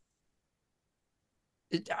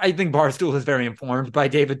is very informed by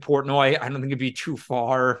David Portnoy. I don't think it'd be too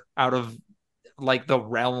far out of like the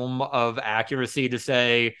realm of accuracy to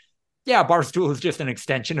say, yeah, Barstool is just an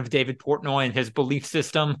extension of David Portnoy and his belief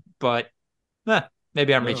system. But eh,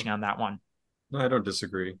 maybe I'm No, reaching on that one. no, I don't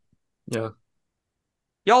disagree. Yeah.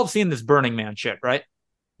 Y'all have seen this Burning Man shit, right?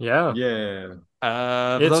 Yeah. Yeah.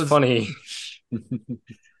 For It's those, funny.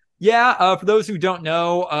 yeah, for those who don't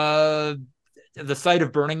know, the site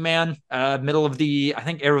of Burning Man, middle of the, I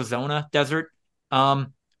think, Arizona desert, saw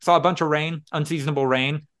a bunch of rain, unseasonable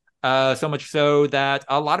rain, so much so that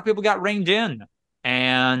a lot of people got rained in,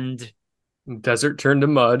 and Desert turned to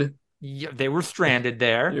mud. they were stranded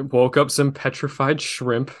there. It woke up some petrified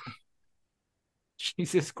shrimp.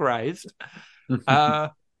 Jesus Christ. Uh,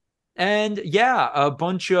 and yeah, a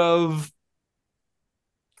bunch of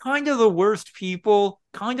kind of the worst people,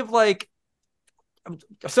 kind of like,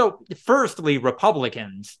 so firstly,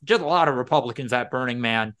 Republicans, just a lot of Republicans at Burning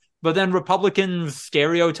Man, but then Republicans'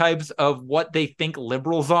 stereotypes of what they think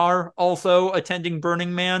liberals are also attending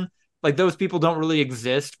Burning Man. Like those people don't really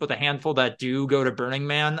exist, but the handful that do go to Burning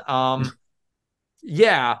Man,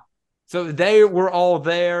 yeah. So they were all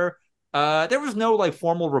there. There was no like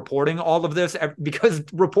formal reporting all of this because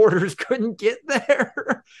reporters couldn't get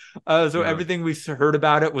there. So Yeah. everything we heard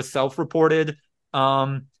about it was self-reported.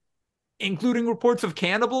 Um, Including reports of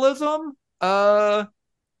cannibalism,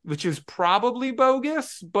 which is probably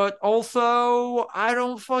bogus, but also I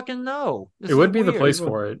don't fucking know. This It is would be the place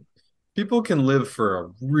weird. People for it. people can live for a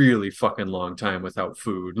really fucking long time without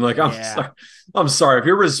food. Like Yeah. I'm sorry if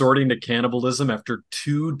you're resorting to cannibalism after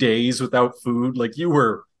 2 days without food, like you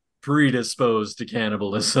were predisposed to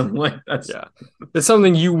cannibalism. Like Yeah. That's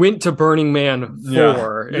something you went to Burning Man Yeah,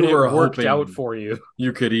 for, you and it were worked hoping out for you.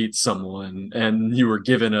 you could eat someone, and you were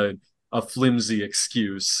given a flimsy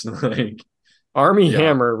excuse. Like, Army yeah.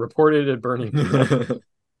 Hammer reported at Burning Man.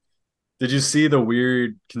 Did you see the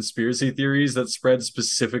weird conspiracy theories that spread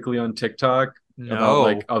specifically on TikTok about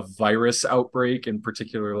like No. a virus outbreak, in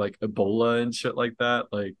particular like Ebola and shit like that?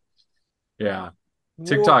 Like, yeah, Whoa.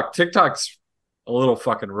 TikTok's a little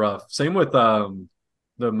fucking rough. Same with the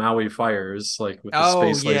Maui fires, like with the Oh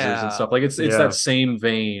space lasers and yeah. stuff. Like it's Yeah. that same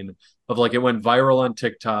vein of like it went viral on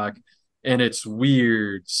TikTok and it's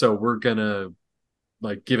weird, so we're gonna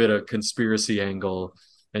like give it a conspiracy angle.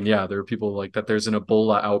 And yeah, there are people like that. There's an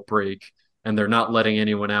Ebola outbreak, and they're not letting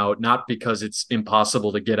anyone out, not because it's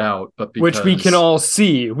impossible to get out, but Which we can because all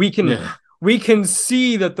see. yeah, We can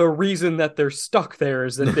see that the reason that they're stuck there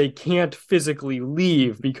is that they can't physically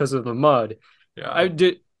leave because of the mud. yeah,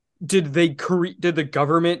 Did the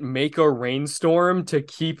government make a rainstorm to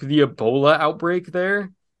keep the Ebola outbreak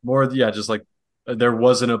there? more yeah, just like there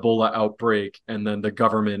was an Ebola outbreak, and then the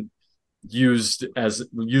government used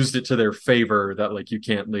it to their favor that like you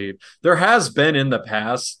can't leave. There has been in the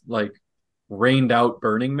past like rained out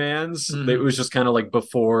Burning Mans. It Mhm. was just kind of like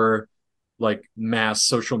before like mass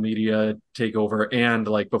social media takeover and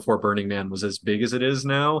like before Burning Man was as big as it is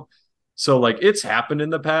now. So like it's happened in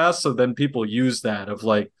the past. So then people use that of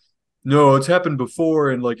like, no, it's happened before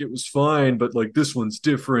and like it was fine, but like this one's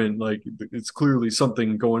different. Like it's clearly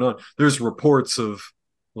something going on. There's reports of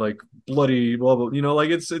like bloody blah blah. You know, like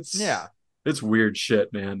Yeah. it's weird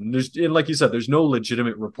shit, man. And like you said, there's no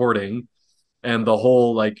legitimate reporting, and the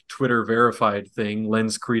whole like Twitter verified thing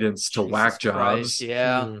lends credence to Jesus whack Christ. jobs.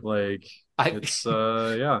 Yeah. Like I it's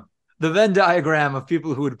yeah. the Venn diagram of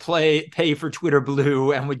people who would pay for Twitter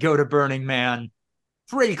Blue and would go to Burning Man,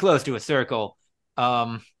 pretty close to a circle.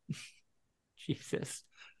 Um, Jesus.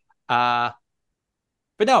 Uh,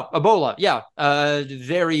 but no, Ebola. Yeah.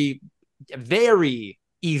 Very, very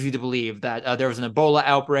easy to believe that there was an Ebola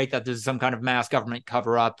outbreak, that there's some kind of mass government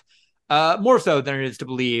cover up. More so than it is to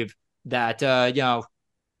believe that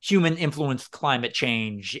human influenced climate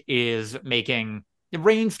change is making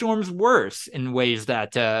rainstorms worse in ways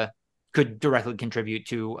that could directly contribute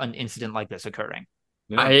to an incident like this occurring.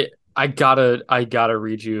 Yeah. I gotta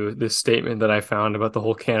read you this statement that I found about the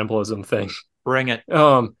whole cannibalism thing. Bring it.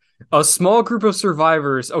 A small group of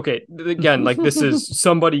survivors. Okay, again, like this is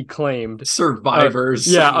somebody claimed. Survivors.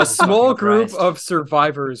 Yeah, a Jesus small fucking group Christ. of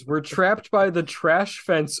survivors were trapped by the trash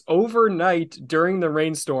fence overnight during the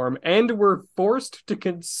rainstorm and were forced to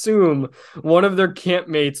consume one of their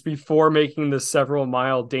campmates before making the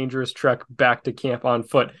several-mile dangerous trek back to camp on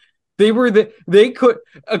foot. They could,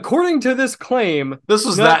 according to this claim, This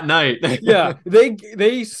was not- that night. yeah,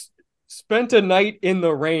 they spent a night in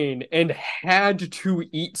the rain and had to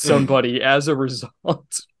eat somebody as a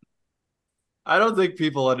result. I don't think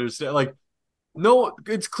people understand. Like, no,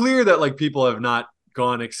 it's clear that like people have not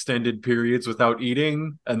gone extended periods without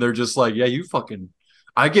eating, and they're just like, yeah, you fucking.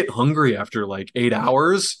 I get hungry after like 8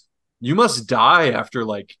 hours. You must die after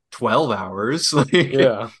like 12 hours. Like,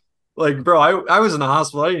 Yeah. like, bro, I was in the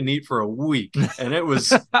hospital. I didn't eat for a week, and it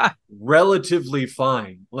was relatively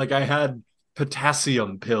fine. Like, I had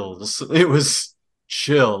potassium pills. It was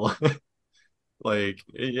chill. Like,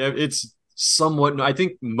 it's somewhat. I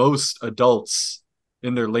think most adults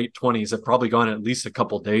in their late 20s have probably gone at least a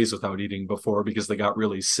couple days without eating before because they got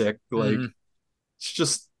really sick. Like, it's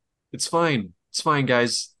just, it's fine. It's fine,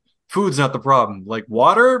 guys. Food's not the problem. Like,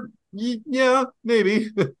 water, yeah, maybe.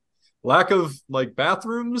 Lack of like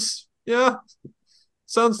bathrooms, yeah. It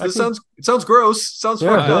sounds gross. Sounds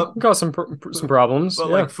fucked Yeah, up. got some problems. But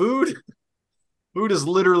Yeah. like food is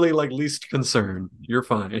literally like least concern. You're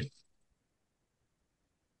fine.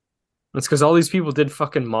 It's because all these people did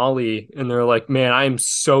fucking Molly and they're like, man, I'm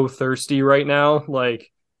so thirsty right now.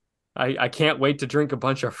 Like, I can't wait to drink a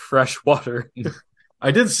bunch of fresh water. I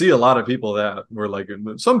did see a lot of people that were like,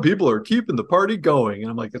 some people are keeping the party going, and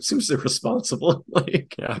I'm like, that seems irresponsible.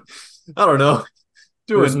 Like, Yeah. I don't know,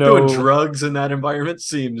 There's doing no drugs in that environment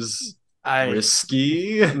seems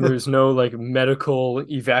risky. there's no like medical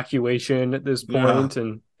evacuation at this point,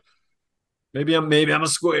 and maybe I'm a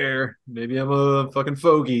square, maybe I'm a fucking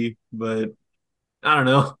fogey, but I don't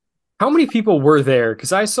know. how many people were there?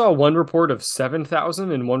 Because I saw one report of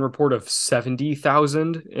 7,000 and one report of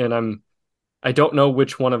 70,000, and I don't know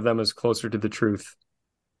which one of them is closer to the truth.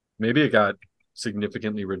 Maybe it got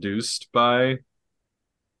significantly reduced by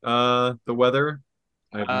the weather.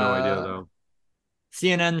 I have no idea though.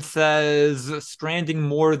 CNN says stranding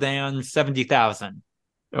more than 70,000.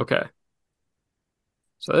 Okay.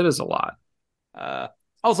 So that is a lot.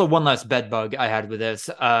 Also, one last bed bug I had with this.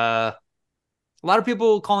 A lot of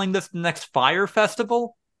people calling this the next Fire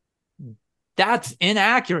Festival. That's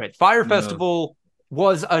inaccurate. Fire Festival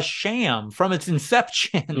was a sham from its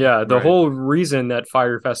inception. Yeah, the Right. whole reason that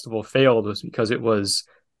Fire Festival failed was because it was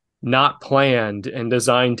not planned and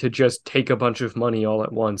designed to just take a bunch of money all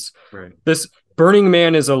at once. Right. This Burning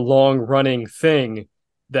Man is a long-running thing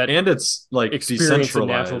that And it's like experienced a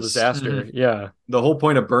natural decentralized. disaster. Yeah. The whole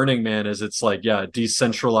point of Burning Man is it's like, yeah,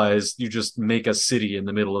 decentralized. You just make a city in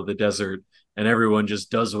the middle of the desert and everyone just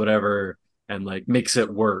does whatever and like makes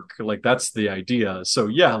it work. Like that's the idea. So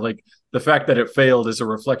yeah, like the fact that it failed is a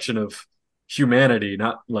reflection of humanity,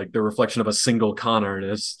 not like the reflection of a single con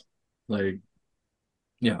artist. Like,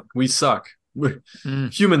 yeah, we suck.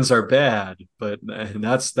 Humans are bad, but and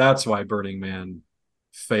that's why Burning Man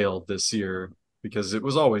failed this year, because it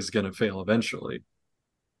was always going to fail eventually.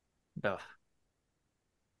 Ugh.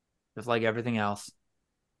 Just like everything else.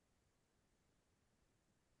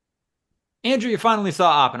 Andrew, you finally saw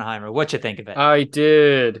Oppenheimer. What you think of it? I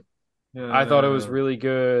did. Yeah. I thought it was really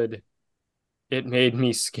good. It made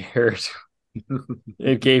me scared.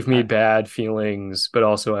 It gave me bad feelings, but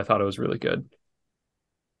also I thought it was really good.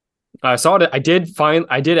 I saw it. I did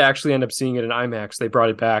actually end up seeing it in IMAX. They brought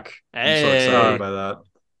it back. I'm so excited by that.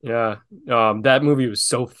 Yeah. That movie was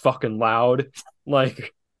so fucking loud.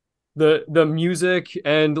 Like the music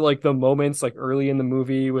and like the moments like early in the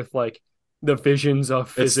movie with like the visions of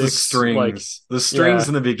It's physics. the strings. Like, The strings yeah.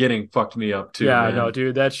 in the beginning fucked me up too. Yeah, man. no,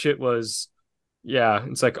 dude, that shit was, yeah,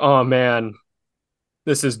 it's like, oh man,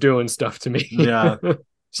 this is doing stuff to me. Yeah.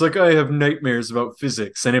 It's like I have nightmares about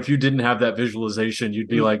physics, and if you didn't have that visualization, you'd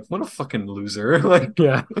be like, "What a fucking loser!" Like,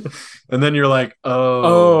 Yeah. and then you're like,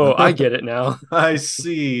 "Oh, Oh, I get it now. I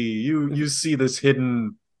see. You see this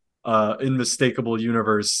hidden, unmistakable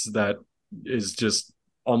universe that is just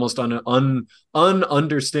almost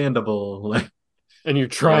ununderstandable." Like, And you're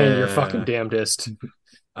trying your Yeah. fucking damnedest.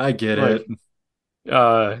 I get Like,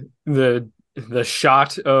 it. The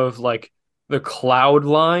shot of like the cloud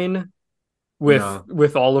line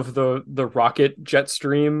with all of the rocket jet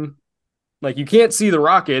stream, like you can't see the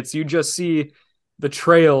rockets, you just see the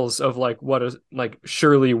trails of like what is like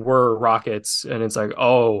surely were rockets, and it's like,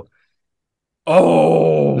 oh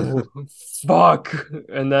fuck.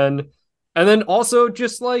 And then also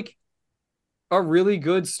just like a really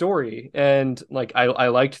good story, and like I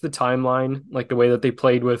liked the timeline, like the way that they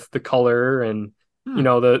played with the color, and you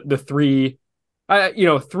know the three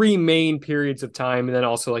main periods of time, and then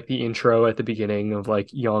also like the intro at the beginning of like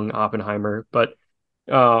young Oppenheimer. But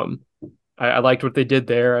I liked what they did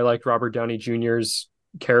there. I liked Robert Downey Jr.'s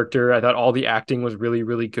character. I thought all the acting was really,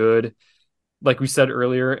 really good. Like we said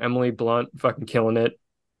earlier, Emily Blunt fucking killing it.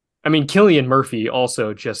 I mean, Cillian Murphy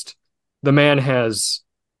also just, the man has,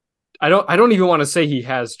 I don't even want to say he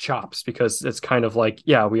has chops, because it's kind of like,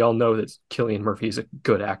 yeah, we all know that Cillian Murphy is a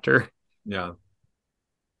good actor. Yeah.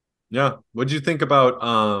 Yeah. What'd you think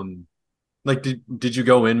about like did you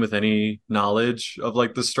go in with any knowledge of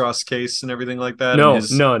like the Strauss case and everything like that? No,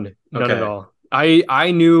 And none Okay. at all.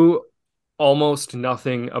 I knew almost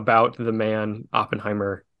nothing about the man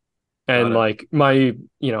Oppenheimer, and Got it. like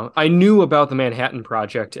I knew about the Manhattan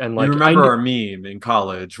Project, and like you remember our meme in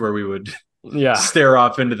college where we would yeah, stare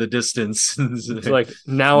off into the distance and it's like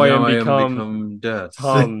now I am become death.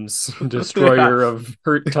 Tums, destroyer of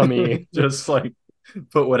hurt tummy. Just like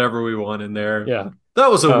put whatever we want in there. Yeah. That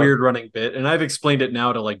was a weird running bit, and I've explained it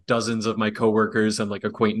now to like dozens of my coworkers and like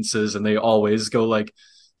acquaintances, and they always go like,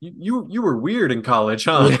 "You were weird in college,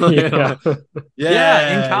 huh?" You know?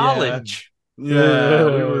 Yeah, in college. Yeah,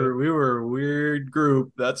 we were a weird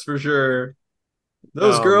group, that's for sure.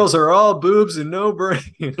 Those girls are all boobs and no brain.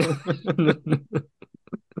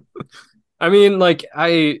 I mean, like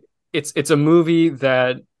it's a movie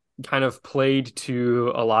that kind of played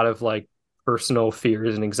to a lot of like personal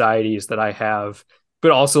fears and anxieties that I have,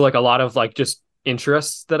 but also like a lot of like just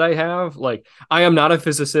interests that I have. Like I am not a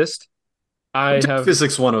physicist. I have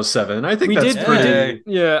Physics 107. I think we that's did pretty.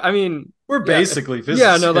 yeah, I mean, We're basically yeah,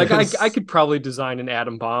 physicists. no, like I could probably design an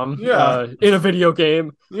atom bomb Yeah. in a video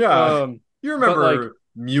game. Yeah. You remember but, like,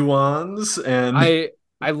 muons and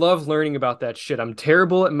I love learning about that shit. I'm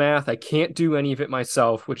terrible at math. I can't do any of it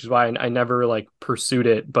myself, which is why I never like pursued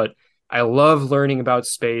it. But I love learning about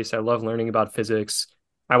space. I love learning about physics.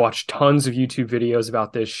 I watch tons of YouTube videos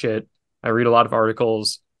about this shit. I read a lot of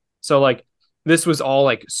articles. So like this was all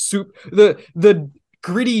like the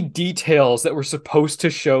gritty details that were supposed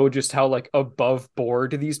to show just how like above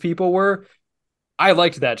board these people were. I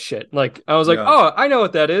liked that shit. Like I was like, oh, I know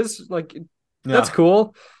what that is. Like that's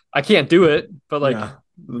cool. I can't do it, but like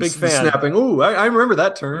big fan. Snapping. Ooh, I remember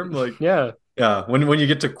that term. Like yeah. Yeah, when you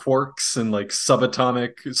get to quarks and like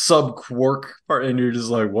subatomic, subquark part, and you're just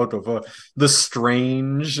like, what the fuck? The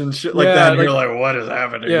strange and shit like that, Yeah, and you're like like, what is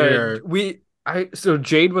happening yeah, here? so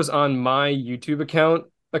Jade was on my YouTube account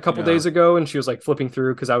a couple Yeah. days ago, and she was like flipping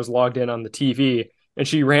through because I was logged in on the TV, and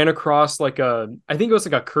she ran across like I think it was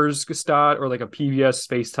like a Kurzgesagt or like a PBS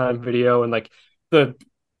FaceTime video, and like the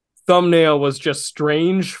thumbnail was just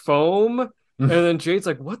strange foam. And then Jade's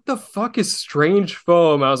like, what the fuck is strange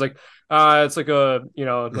foam? I was like, it's like a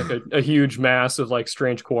huge mass of like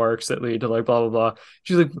strange quarks that lead to like blah blah blah.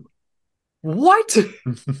 She's like, what?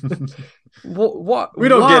 What? We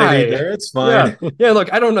don't get it Why? either. It's Yeah, fine. yeah.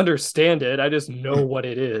 Look, I don't understand it. I just know what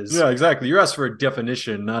it is. Yeah, exactly. You asked for a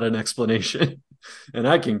definition, not an explanation. And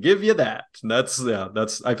I can give you that. That's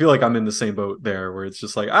I feel like I'm in the same boat there where it's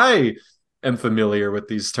just like I am familiar with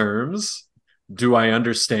these terms. Do I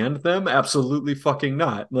understand them? Absolutely fucking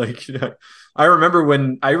not. Like I remember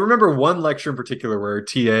one lecture in particular where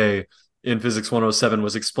TA in Physics 107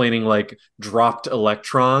 was explaining like dropped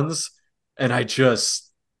electrons, and I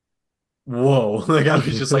just whoa. Like I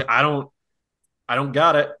was just like, I don't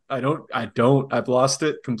got it. I've lost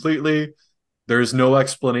it completely. There's no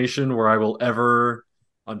explanation where I will ever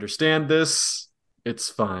understand this. It's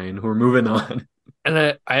fine. We're moving on.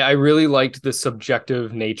 And I really liked the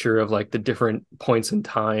subjective nature of like the different points in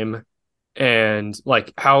time, and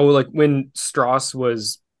like how like when Strauss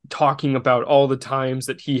was talking about all the times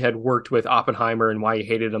that he had worked with Oppenheimer and why he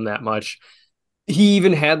hated him that much, he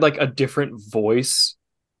even had like a different voice.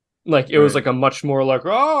 Like it was Right. like a much more like,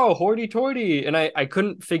 oh, hoity toity. And I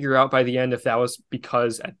couldn't figure out by the end if that was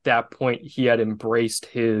because at that point he had embraced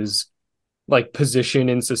his like position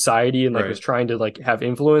in society and like was Right. trying to like have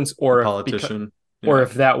influence, A or if because politician. or Yeah.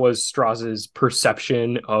 if that was Strauss's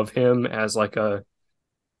perception of him as like a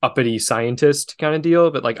uppity scientist kind of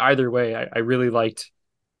deal. But like either way, I really liked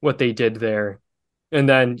what they did there. And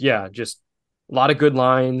then yeah, just a lot of good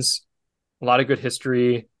lines, a lot of good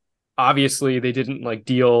history. Obviously, they didn't like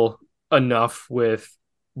deal enough with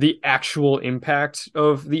the actual impact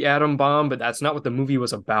of the atom bomb, but that's not what the movie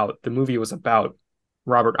was about. The movie was about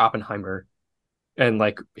Robert Oppenheimer and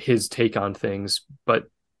like his take on things. But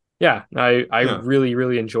yeah, I Yeah. really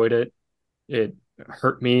really enjoyed it. It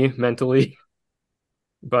hurt me mentally,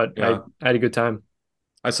 but Yeah. I had a good time.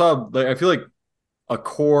 I feel like a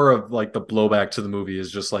core of like the blowback to the movie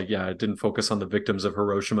is just like, yeah, it didn't focus on the victims of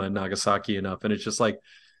Hiroshima and Nagasaki enough. And it's just like,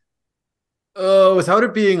 without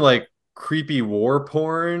it being like creepy war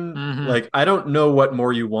porn, Mm-hmm. like I don't know what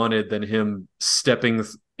more you wanted than him stepping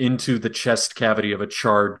into the chest cavity of a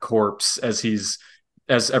charred corpse as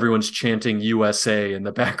everyone's chanting USA in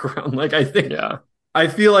the background. Like Yeah, I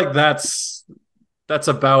feel like that's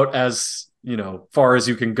about as, far as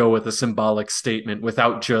you can go with a symbolic statement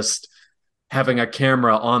without just having a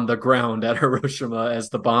camera on the ground at Hiroshima as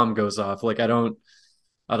the bomb goes off. Like I don't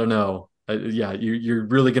know. Yeah, you're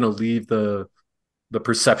really gonna leave the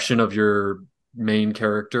perception of your main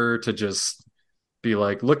character to just be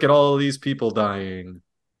like, look at all these people dying.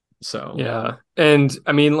 So yeah, and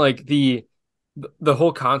I mean like the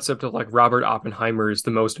whole concept of like Robert Oppenheimer is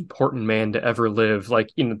the most important man to ever live. Like,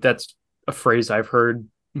 that's a phrase I've heard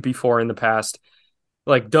before in the past.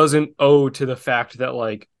 Like, doesn't owe to the fact that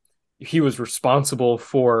like he was responsible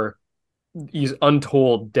for these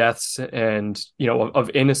untold deaths and of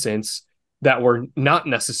innocence that were not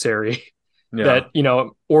necessary, yeah, that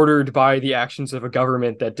ordered by the actions of a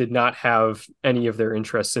government that did not have any of their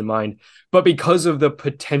interests in mind, but because of the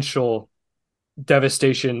potential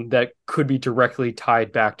devastation that could be directly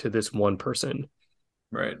tied back to this one person.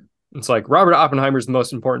 right. It's like Robert Oppenheimer is the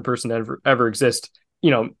most important person to ever exist,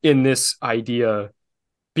 in this idea.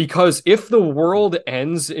 Because if the world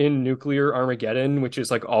ends in nuclear Armageddon, which is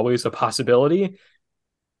like always a possibility,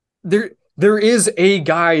 there is a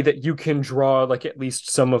guy that you can draw like at least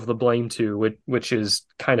some of the blame to, which is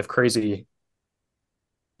kind of crazy.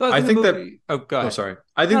 So I in the think that movie, oh, go Oh, ahead. sorry.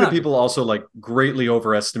 I think that No, people also like greatly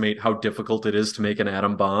overestimate how difficult it is to make an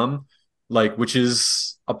atom bomb, like which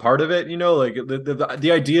is a part of it, like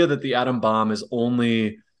the idea that the atom bomb was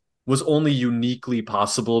only uniquely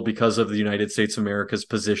possible because of the United States of America's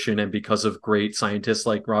position and because of great scientists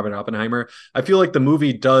like Robert Oppenheimer. I feel like the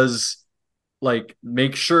movie does like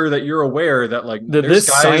make sure that you're aware that like there's This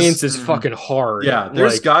science guys is mm-hmm. fucking hard. yeah,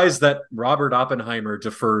 there's Like, guys that Robert Oppenheimer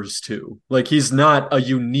defers to. Like he's not a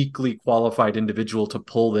uniquely qualified individual to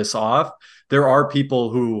pull this off. There are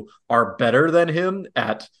people who are better than him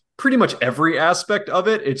at pretty much every aspect of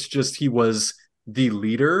it. It's just he was the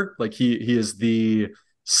leader. Like he is the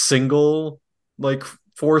single like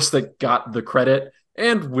force that got the credit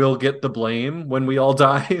and will get the blame when we all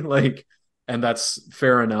die. Like, and that's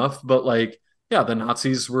fair enough. But like yeah, the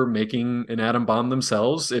Nazis were making an atom bomb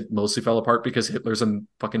themselves. It mostly fell apart because Hitler's a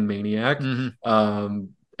fucking maniac. Mhm.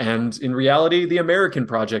 And in reality, the American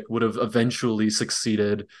project would have eventually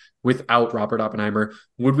succeeded without Robert Oppenheimer.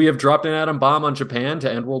 Would we have dropped an atom bomb on Japan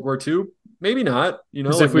to end World War II? Maybe not. You know,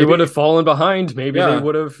 Because like if we would have fallen behind, maybe they Yeah.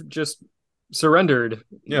 would have just surrendered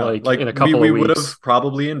yeah, in a couple we of would weeks. have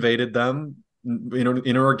probably invaded them in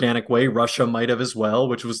an organic way. Russia might have as well,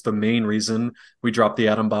 which was the main reason we dropped the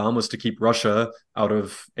atom bomb, was to keep Russia out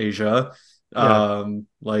of Asia. Yeah.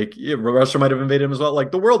 Russia might have invaded them as well. Like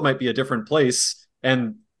the world might be a different place,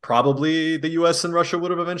 and probably the US and Russia would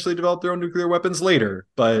have eventually developed their own nuclear weapons later.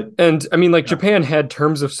 But And I mean, like Yeah. Japan had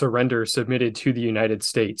terms of surrender submitted to the United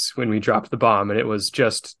States when we dropped the bomb, and it was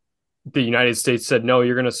just the United States said, no,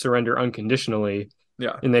 you're going to surrender unconditionally.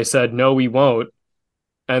 yeah, And they said, no, we won't.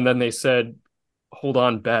 And then they said, hold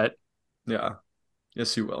on, bet. yeah,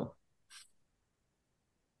 yes, you will.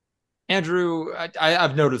 Andrew,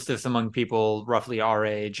 I've noticed this among people roughly our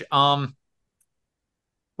age. What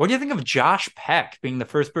do you think of Josh Peck being the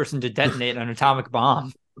first person to detonate an atomic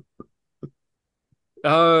bomb?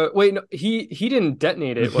 Wait, no, he didn't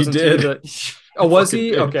detonate it. He Wasn't did. Oh, was Fucking he?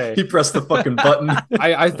 did. Okay. He pressed the fucking button.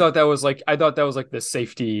 I thought that was like the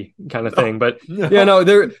safety kind of No. thing, but No. yeah, no,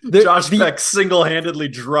 Josh Peck single-handedly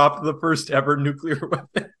dropped the first ever nuclear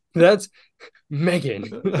weapon. that's Megan.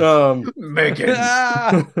 Megan.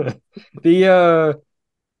 Ah! It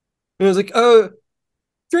was like,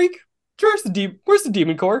 Drake, where's the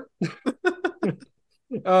demon core?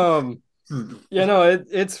 Yeah, no,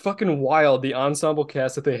 it's fucking wild, the ensemble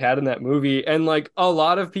cast that they had in that movie, and like a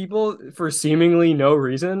lot of people for seemingly no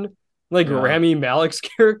reason, like Yeah. Rami Malek's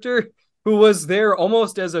character, who was there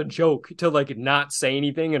almost as a joke to like not say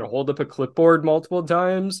anything and hold up a clipboard multiple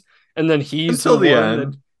times, and then he's Until the one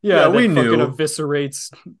end. that, Yeah, that we fucking knew.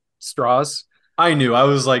 eviscerates Strauss. I knew. I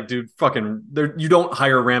was like, dude, fucking, you don't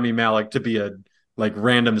hire Rami Malek to be a like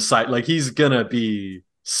random site. Like he's gonna be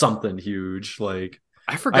something huge. Like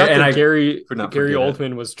I forgot that Gary could not forget it.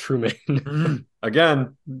 Oldman was Truman.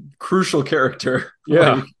 Again, crucial character.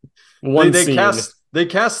 Yeah. Like, One scene. they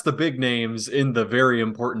cast the big names in the very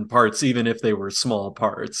important parts, even if they were small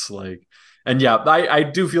parts. Like, and yeah, I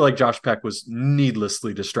do feel like Josh Peck was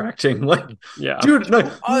needlessly distracting. Like, Yeah. dude, no,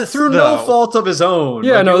 Us, through though. no fault of his own.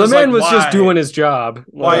 Yeah, Like, no, it the man like, was just why? doing his job.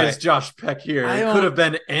 Why Like, is Josh Peck here? I It don't- could have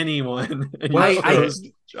been anyone. And I- you chose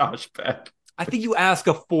Josh Peck. I think you ask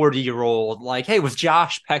a 40-year-old, like, hey, was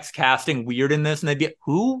Josh Peck's casting weird in this? And they'd be,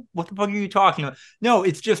 who? What the fuck are you talking about? No,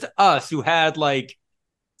 it's just us who had like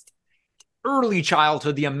early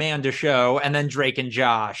childhood, the Amanda Show, and then Drake and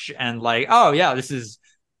Josh. And like, oh yeah, this is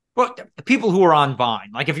well, people who are on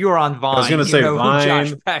Vine. Like if you were on Vine, I was gonna you say know Vine, who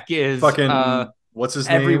Josh Peck is. Fucking what's his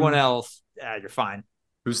name? Everyone else, you're fine.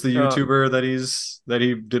 Who's the YouTuber that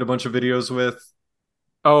he did a bunch of videos with?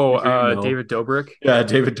 David Dobrik. Yeah,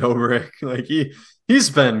 David Dobrik. Like he's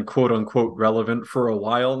been quote unquote relevant for a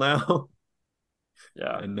while now.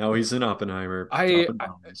 Yeah. And now he's in Oppenheimer. I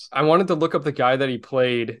wanted to look up the guy that he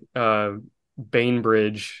played,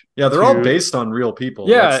 Bainbridge. Yeah, they're all based on real people.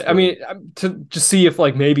 Yeah, I mean, to just see if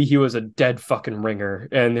like maybe he was a dead fucking ringer,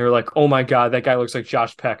 and they're like, oh my god, that guy looks like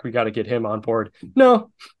Josh Peck. We got to get him on board.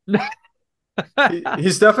 No,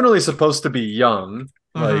 he's definitely supposed to be young.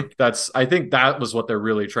 Mhm. Like I think that was what they're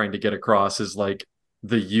really trying to get across, is like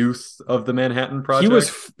the youth of the Manhattan Project.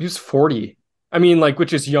 he was 40. I mean, like,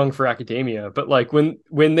 which is young for academia, but like when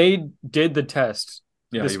they did the test,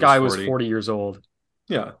 this guy was 40 years old.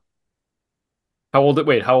 Yeah. How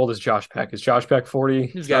old is Josh Peck? Is Josh Peck 40?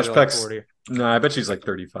 He's Josh got Peck's 40. No, I bet she's like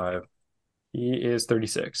 35. He is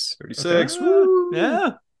 36. 36. Okay. Woo!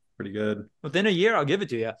 Yeah. Pretty good. Within a year, I'll give it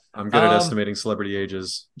to you. I'm good at estimating celebrity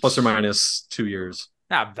ages. Plus or minus 2 years.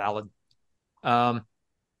 Valid. I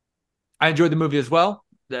enjoyed the movie as well.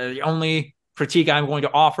 The only critique I'm going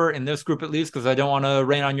to offer in this group, at least, because I don't want to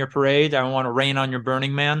rain on your parade. I don't want to rain on your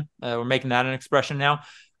Burning Man. We're making that an expression now.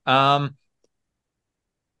 The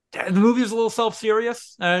movie is a little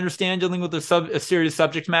self-serious. I understand dealing with a serious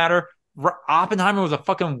subject matter. Oppenheimer was a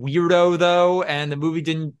fucking weirdo, though, and the movie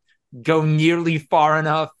didn't go nearly far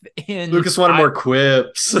enough in. Lucas wanted more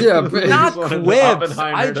quips. Yeah, not quips.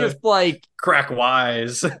 I just like crack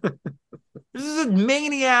wise. This is a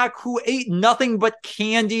maniac who ate nothing but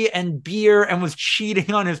candy and beer and was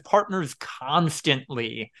cheating on his partners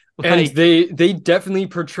constantly. And they definitely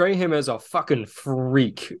portray him as a fucking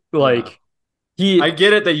freak. Like I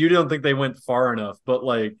get it that you don't think they went far enough, but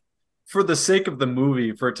like for the sake of the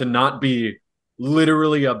movie, for it to not be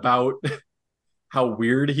literally about how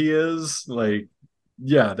weird he is, like,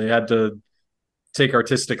 yeah, they had to take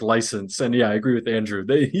artistic license. And yeah, I agree with Andrew.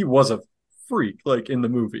 He was a freak, like, in the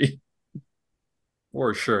movie.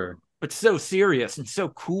 For sure. but so serious and so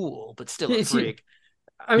cool, but still a freak.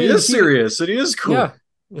 I He mean, is serious and he is cool. Yeah.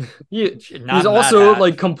 Not He's in that also hat.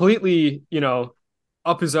 like completely,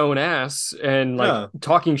 up his own ass and like Yeah.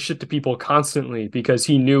 talking shit to people constantly because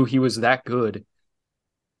he knew he was that good.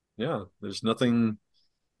 Yeah. There's He was nothing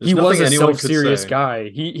a anyone could self-serious say. guy.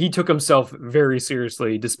 He took himself very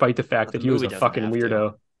seriously, despite the fact But the that he was movie a doesn't fucking have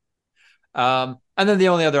to. weirdo. And then the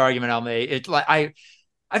only other argument I'll make, it's like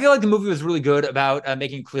I feel like the movie was really good about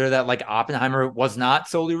making clear that like Oppenheimer was not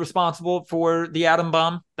solely responsible for the atom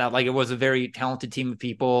bomb. That like it was a very talented team of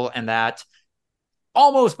people, and that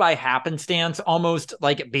almost by happenstance, almost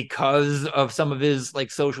like because of some of his like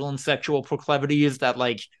social and sexual proclivities, that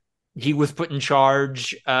like he was put in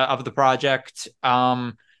charge of the project.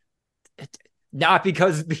 Not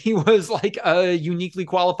because he was like a uniquely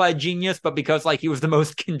qualified genius, but because like he was the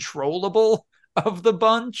most controllable of the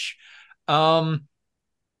bunch. Um,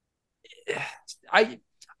 I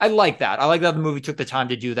I like that. I like that the movie took the time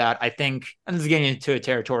to do that. I think, and this is getting into a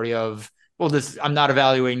territory of, well, this I'm not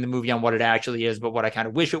evaluating the movie on what it actually is, but what I kind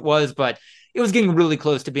of wish it was. But it was getting really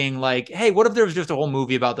close to being like, hey, what if there was just a whole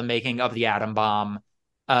movie about the making of the atom bomb,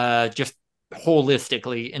 just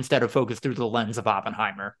holistically instead of focused through the lens of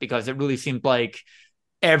Oppenheimer? Because it really seemed like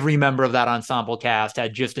every member of that ensemble cast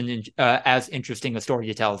had just an as interesting a story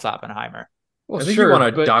to tell as Oppenheimer. Well, I think you want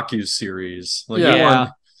sure, a but docu-series. Like Yeah.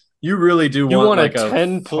 you really do you want want a like a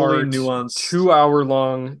 10 fully part, nuanced 2 hour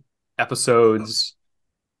long episodes.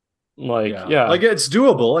 Like, yeah. yeah. Like it's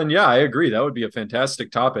doable. And yeah, I agree. That would be a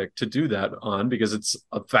fantastic topic to do that on because it's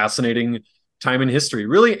a fascinating time in history.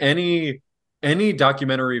 Really any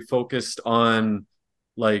documentary focused on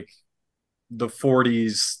like the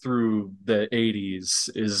 40s through the 80s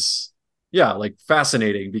is yeah, like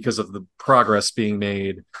fascinating because of the progress being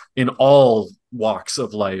made in all walks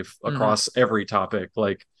of life across every topic.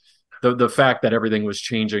 Like the fact that everything was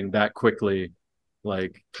changing that quickly,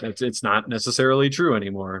 like it's not necessarily true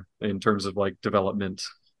anymore in terms of like development.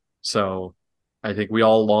 So I think we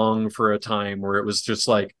all long for a time where it was just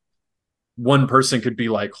like one person could be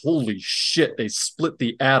like, holy shit, they split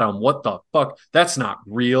the atom. What the fuck? That's not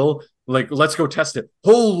real. Like, let's go test it.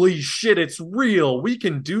 Holy shit, it's real. We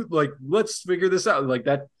can do like, let's figure this out. Like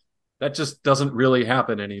that just doesn't really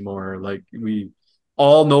happen anymore. Like we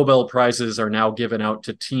all Nobel Prizes are now given out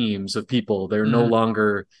to teams of people. They're no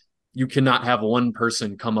longer you cannot have one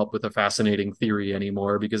person come up with a fascinating theory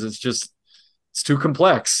anymore because it's too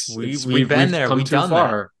complex. We've been there. Come We've too done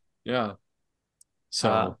far. that. Yeah. So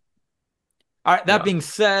All right. That yeah. being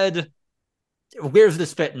said, where's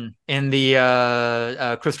this fitting in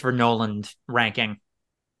the Christopher Nolan ranking?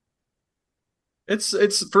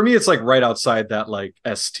 It's for me it's like right outside that like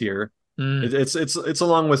S tier. It's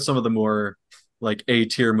along with some of the more like A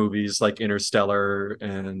tier movies like Interstellar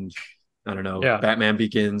and I don't know, Yeah. Batman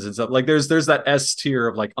Begins and stuff. Like there's that S tier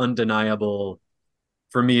of like undeniable.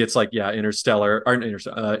 For me it's like yeah, Inception,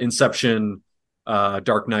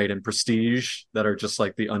 Dark Knight and Prestige that are just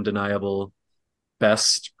like the undeniable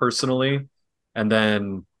best personally. And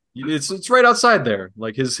then it's right outside there.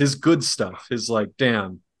 Like his good stuff, his like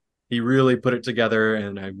damn, he really put it together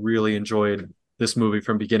and I really enjoyed this movie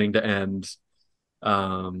from beginning to end.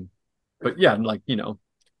 But yeah, like,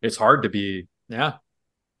 it's hard to be Yeah.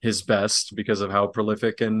 his best because of how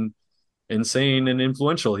prolific and insane and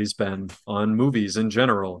influential he's been on movies in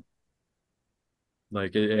general.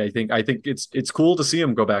 Like I think it's cool to see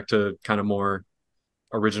him go back to kind of more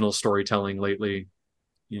original storytelling lately,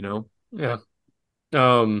 you know? Yeah.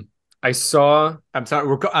 I saw I'm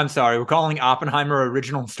sorry. I'm sorry. We're calling Oppenheimer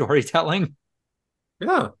original storytelling.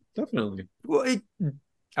 Yeah, definitely. Well,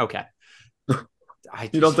 okay.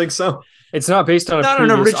 You don't think so? it's not based on a Not an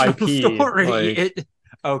previous original IP. story. Like,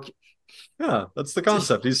 Okay. Yeah, that's the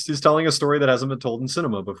concept. He's telling a story that hasn't been told in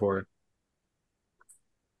cinema before.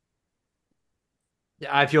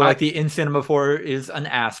 I feel like the in cinema for is an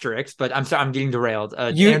asterisk, but I'm sorry, I'm getting derailed.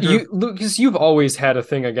 you Lucas, you've always had a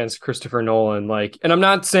thing against Christopher Nolan, like, and I'm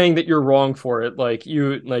not saying that you're wrong for it. Like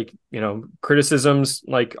criticisms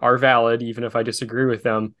like are valid, even if I disagree with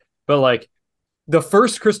them. But like the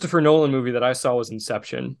first Christopher Nolan movie that I saw was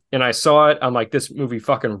Inception, and I saw it. I'm like, this movie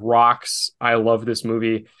fucking rocks. I love this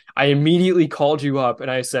movie. I immediately called you up and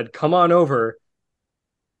I said, come on over.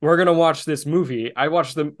 We're gonna watch this movie. I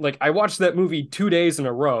watched that movie 2 days in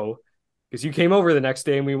a row because you came over the next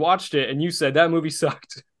day and we watched it and you said that movie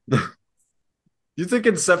sucked. You think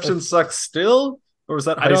Inception sucks still? Or was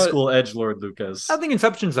that high school edgelord Lucas? I think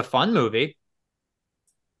Inception's a fun movie.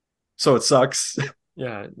 So it sucks.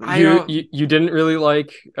 Yeah. You didn't really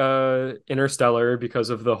like Interstellar because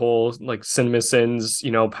of the whole like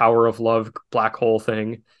CinemaSins, power of love black hole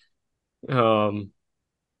thing.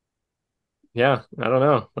 Yeah, I don't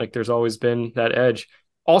know. Like there's always been that edge.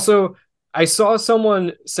 Also, I saw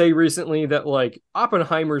someone say recently that like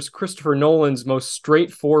Oppenheimer's Christopher Nolan's most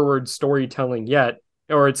straightforward storytelling yet,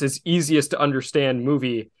 or it's his easiest to understand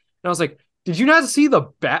movie. And I was like, did you not see the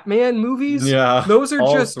Batman movies? Yeah, Those are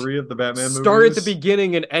all just three of the Batman start at the movies.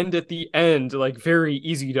 beginning and end at the end, like very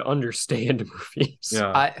easy to understand movies.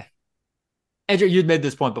 Yeah. I Andrew, you'd made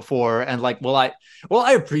this point before, and like,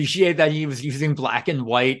 I appreciate that he was using black and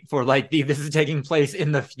white for like this is taking place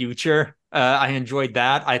in the future. I enjoyed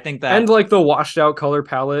that. I think And that like the washed out color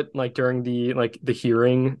palette, like during the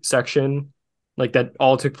hearing section, like that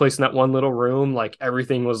all took place in that one little room. Like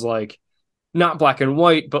everything was like not black and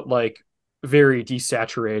white, but like very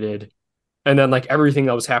desaturated. And then like everything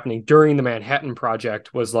that was happening during the Manhattan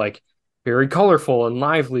Project was like very colorful and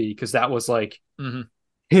lively because that was like mhm.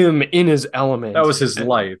 him in his That element. was his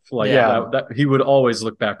life. Like Yeah, that he would always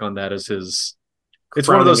look back on that as his. It's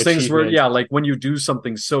one of crowning those things where, achievement. yeah, like when you do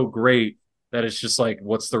something so great that it's just like,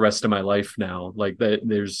 what's the rest of my life now? Like that,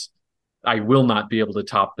 I will not be able to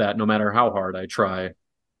top that no matter how hard I try.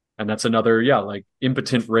 And that's another, yeah, like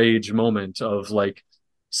impotent rage moment of like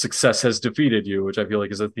success has defeated you, which I feel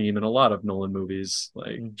like is a theme in a lot of Nolan movies.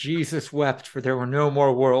 Like, Jesus wept, for there were no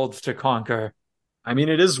more worlds to conquer. I mean,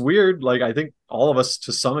 it is weird. Like, I think all of us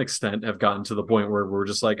to some extent have gotten to the point where we're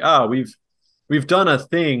just like, we've done a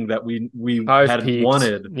thing that we I've had peaked.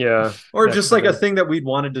 wanted, Yeah, or just like a definitely. thing that we'd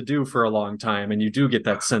wanted to do for a long time, and you do get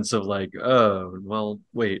that sense of like, oh, well,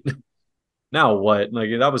 wait, now what? Like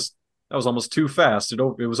that was almost too fast. It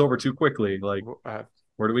was over too quickly. Like, Uh,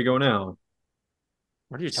 where do we go now?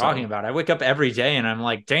 what are you talking So about? I wake up every day and I'm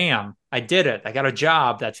like, damn, I did it. I got a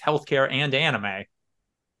job that's healthcare and anime.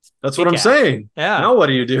 that's what Kick I'm ass. saying. Yeah. Now what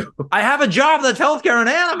do you do? I have a job that's healthcare and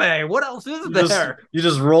anime. What else is You just there? you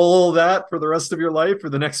just roll that for the rest of your life for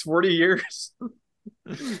the next 40 years.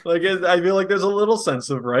 Like I feel like there's a little sense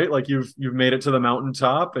of right, like you've made it to the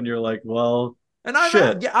mountaintop, and you're like, well, And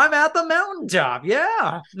shit, I'm at the mountaintop.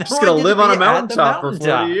 Yeah. Now just I gonna get to live on be a at the mountaintop for 40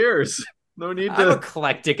 mountaintop. years. No need I'm to.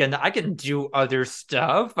 eclectic and I can do other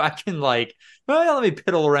stuff. I can like, well, let me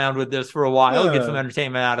piddle around with this for a while, get some Yeah,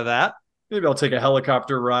 entertainment out of that. maybe I'll take a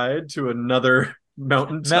helicopter ride to another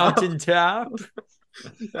mountaintop. Mountaintop.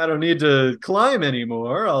 I don't need to climb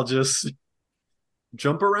anymore. I'll just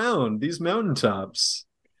jump around these mountaintops.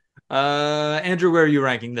 Andrew, where are you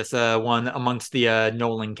ranking this one amongst the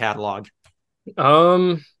Nolan catalog?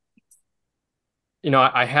 Um,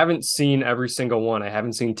 I haven't seen every single one. I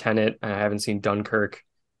haven't seen Tenet. I haven't seen Dunkirk.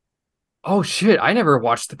 Oh shit, I never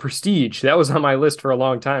watched The Prestige. That was on my list for a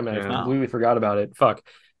long time, and I Yeah, Oh. completely forgot about it. Fuck.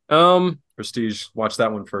 Um, Prestige. Watch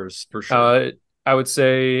that one first for sure. uh, I would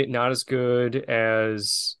say not as good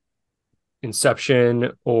as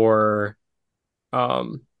Inception or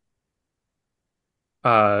um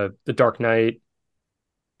The Dark Knight.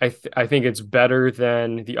 I think it's better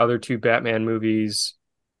than the other two Batman movies.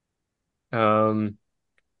 Um,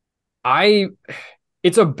 I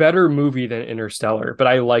it's a better movie than Interstellar, but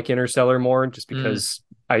I like Interstellar more just Mm. because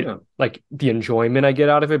I Yeah. like the enjoyment I get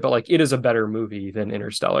out of it, but like it is a better movie than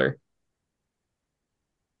Interstellar.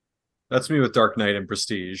 That's me with Dark Knight and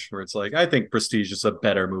Prestige, where it's like I think Prestige is a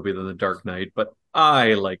better movie than The Dark Knight, but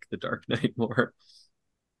I like The Dark Knight more.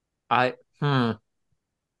 I hmm.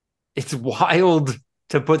 It's wild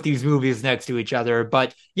to put these movies next to each other,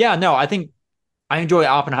 but yeah, no, I think I enjoy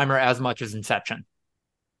Oppenheimer as much as Inception.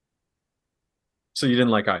 So you didn't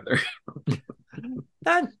like either.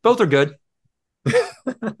 And both are good.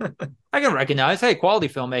 I can recognize, hey, quality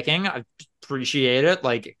filmmaking. I appreciate it.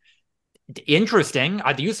 Like interesting.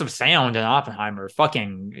 The use of sound in Oppenheimer,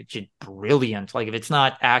 fucking it's brilliant. Like if it's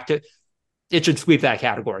not active, it should sweep that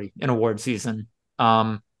category in award season.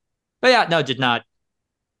 But yeah, no, it did not.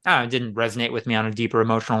 It didn't resonate with me on a deeper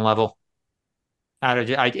emotional level.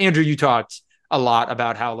 Andrew, you talked a lot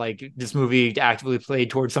about how like this movie actively played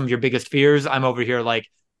towards some of your biggest fears. I'm over here like,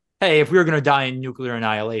 hey, if we were gonna die in nuclear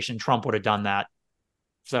annihilation, Trump would have done that.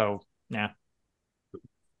 So yeah.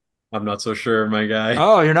 I'm not so sure, my guy.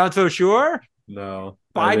 Oh, you're not so sure? No,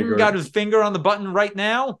 I think Biden got his finger on the button right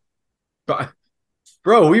now.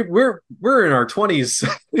 bro, we're in our 20s.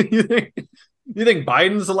 You think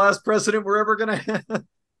Biden's the last president we're ever gonna have?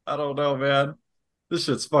 I don't know, man. This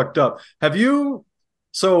shit's fucked up. Have you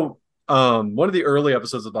so one of the early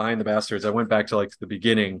episodes of Behind the Bastards, I went back to like the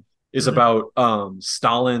beginning, is Mhm. about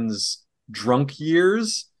Stalin's drunk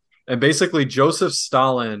years. And basically Joseph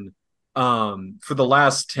Stalin, for the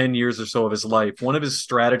last 10 years or so of his life, one of his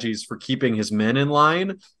strategies for keeping his men in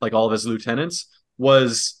line, like all of his lieutenants,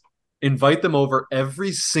 was invite them over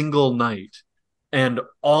every single night and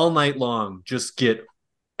all night long just get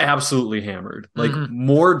absolutely hammered, like Mhm.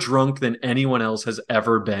 more drunk than anyone else has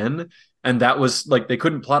ever been. And that was like they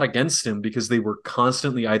couldn't plot against him because they were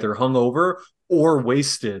constantly either hungover or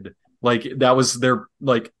wasted. Like that was their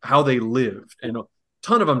like how they lived. And a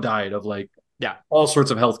ton of them died of like Yeah. all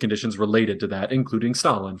sorts of health conditions related to that, including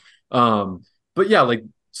Stalin. But yeah, like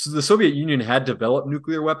so the Soviet Union had developed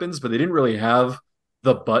nuclear weapons, but they didn't really have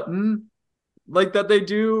the button like that they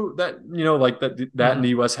do that like that in Mhm. the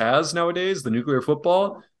US has nowadays, the nuclear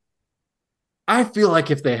football. I feel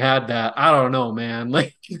like if they had that, I don't know, man.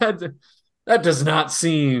 Like that does not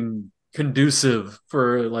seem conducive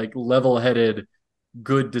for like level-headed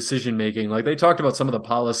good decision making. Like they talked about some of the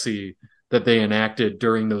policy that they enacted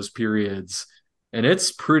during those periods, and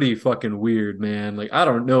it's pretty fucking weird, man. Like I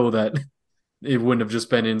don't know that it wouldn't have just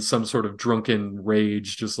been in some sort of drunken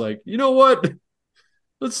rage, just like, you know what?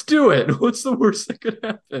 Let's do it. What's the worst that could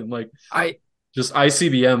happen? Like I just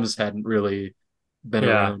ICBMs hadn't really been yeah.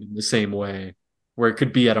 around in the same way where it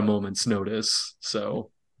could be at a moment's notice.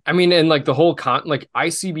 So I mean, and like the whole like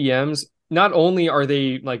ICBMs, not only are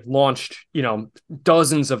they like launched,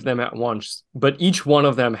 dozens of them at once, but each one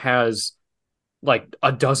of them has like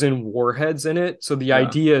a dozen warheads in it. So the yeah,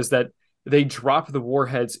 idea is that they drop the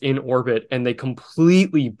warheads in orbit and they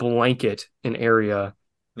completely blanket an area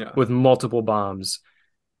yeah, with multiple bombs.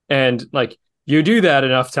 And like you do that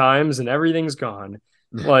enough times and everything's gone.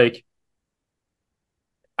 Like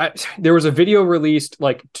there was a video released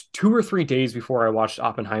like 2 or 3 days before I watched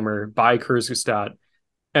Oppenheimer by Kurzgesagt,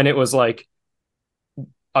 and it was like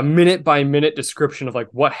a minute by minute description of like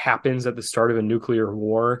what happens at the start of a nuclear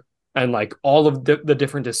war and like all of the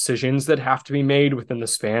different decisions that have to be made within the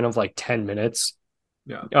span of like 10 minutes.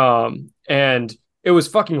 yeah. And it was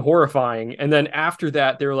fucking horrifying. And then after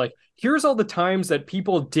that, they were like, here's all the times that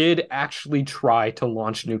people did actually try to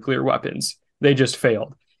launch nuclear weapons. They just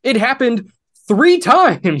failed. It happened 3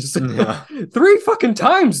 times. Yeah. 3 fucking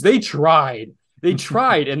times they tried. They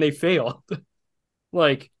tried and they failed.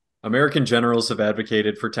 Like, American generals have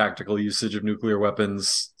advocated for tactical usage of nuclear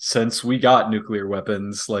weapons since we got nuclear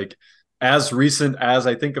weapons. Like, as recent as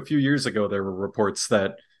I think a few years ago, there were reports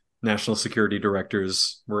that national security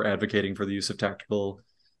directors were advocating for the use of tactical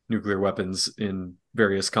nuclear weapons in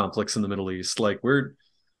various conflicts in the Middle East. Like,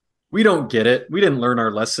 we don't get it. We didn't learn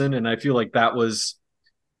our lesson. And I feel like that was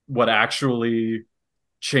what actually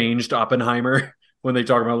changed Oppenheimer when they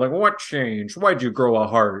talk about like what changed? Why'd you grow a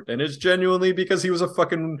heart? And it's genuinely because he was a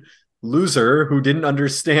fucking loser who didn't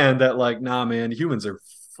understand that like, nah, man, humans are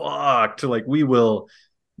fucked. Like we will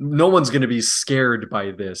no one's going to be scared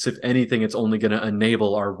by this. If anything, it's only going to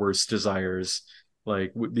enable our worst desires.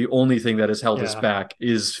 Like the only thing that has held us yeah. back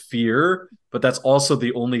is fear, but that's also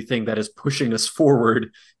the only thing that is pushing us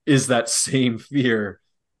forward is that same fear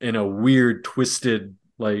in a weird, twisted,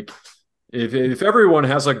 like if everyone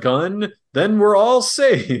has a gun, then we're all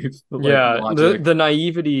safe. Like Yeah, logic. the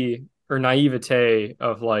naivety or naivete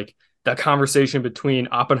of like that conversation between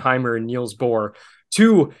Oppenheimer and Niels Bohr,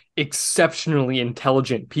 two exceptionally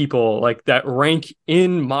intelligent people like that rank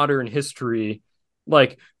in modern history,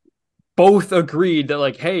 like both agreed that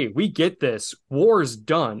like, hey, we get this, war's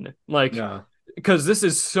done. Like, Yeah. because this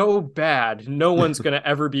is so bad, no one's gonna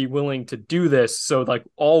ever be willing to do this. So like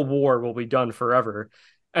all war will be done forever.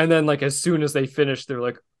 And then like as soon as they finish, they're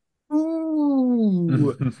like,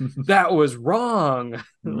 ooh, that was wrong. Like,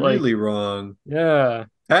 Really wrong. yeah,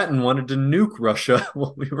 Patton wanted to nuke Russia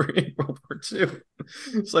while we were in World War II.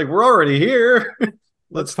 It's like we're already here. let's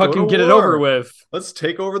Let's go to fucking get it over war. with. Let's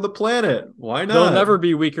take over the planet. Why They'll not? never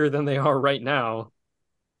be weaker than they are right now.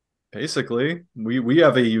 Basically, we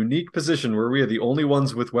have a unique position where we are the only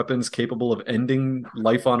ones with weapons capable of ending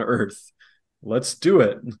life on Earth. Let's do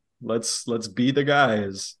it. Let's be the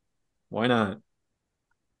guys. Why not?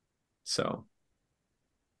 So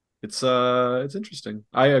it's interesting.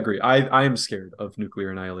 I agree. I am scared of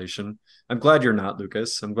nuclear annihilation. I'm glad you're not,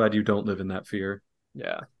 Lucas. I'm glad you don't live in that fear.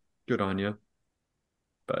 Yeah. Good on you.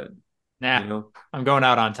 But Nah, I'm going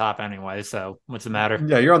out on top anyway. So what's the matter?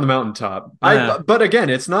 yeah, you're on the mountaintop. But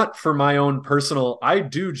again, it's not for my own personal. I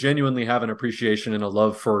do genuinely have an appreciation and a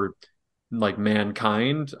love for like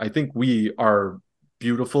mankind. I think we are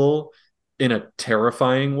beautiful in a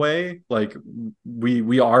terrifying way. Like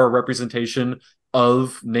we are a representation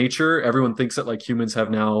of nature. Everyone thinks that like humans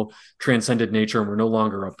have now transcended nature and we're no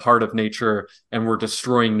longer a part of nature and we're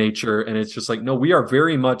destroying nature. And it's just like, no, we are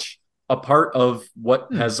very much a part of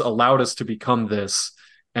what has allowed us to become this.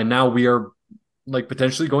 And now we are like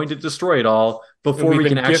potentially going to destroy it all before we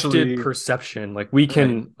can actually perception. Like we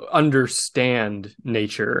can understand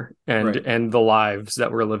nature and the lives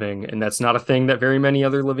that we're living. And that's not a thing that very many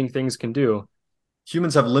other living things can do.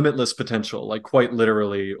 humans have limitless potential, like quite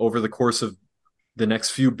literally over the course of the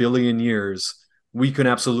next few billion years, we can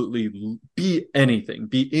absolutely be anything,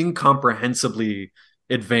 be incomprehensibly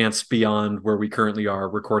advanced beyond where we currently are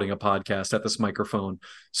recording a podcast at this microphone.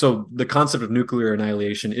 So the concept of nuclear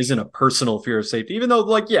annihilation isn't a personal fear of safety, even though,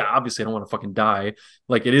 like, yeah, obviously I don't want to fucking die.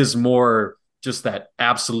 Like, it is more just that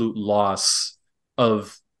absolute loss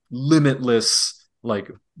of limitless,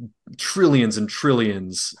 like, trillions and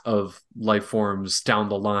trillions of life forms down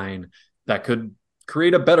the line that could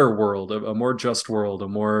create a better world, a more just world,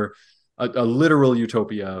 a literal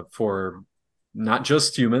utopia for not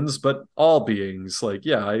just humans but all beings. Like,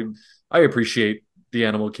 yeah, I appreciate the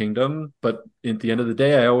animal kingdom, but at the end of the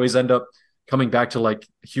day, I always end up coming back to like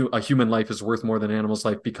a human life is worth more than animal's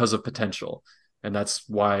life because of potential. And that's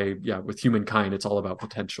why, yeah, with humankind, it's all about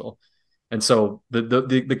potential. And so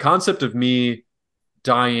the concept of me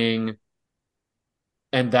dying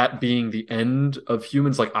and that being the end of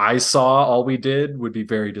humans, like I saw all we did, would be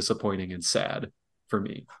very disappointing and sad for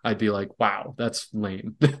me. I'd be like, wow, that's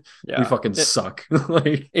lame. Yeah. We fucking suck.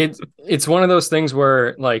 Like, it's one of those things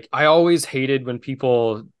where, like, I always hated when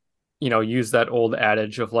people, use that old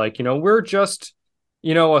adage of like, we're just,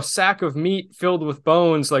 a sack of meat filled with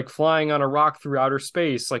bones, like flying on a rock through outer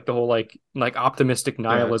space, like the whole like optimistic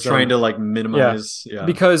nihilism, trying to like minimize. Yeah.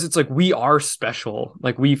 Because it's like, we are special.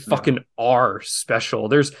 Like, we fucking are special.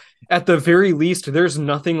 There's, at the very least, there's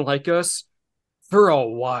nothing like us for a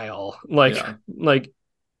while.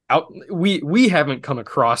 We haven't come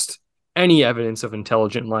across any evidence of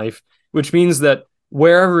intelligent life, which means that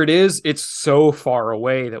wherever it is, it's so far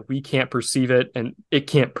away that we can't perceive it, and it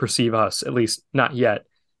can't perceive us, at least not yet.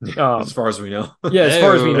 As far as we know. Yeah, as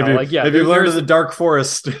far as we know. Like, yeah, maybe you've learned of the dark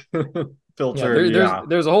forest filter.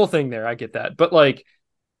 There's a whole thing there. I get that. But like,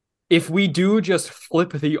 if we do just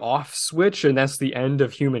flip the off switch and that's the end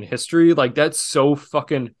of human history, like, that's so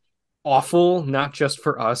fucking awful, not just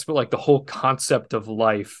for us, but like the whole concept of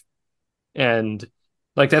life. And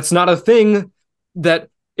like, that's not a thing that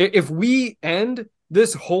if we end,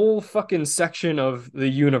 this whole fucking section of the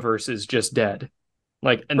universe is just dead.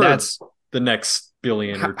 Like, and that's the next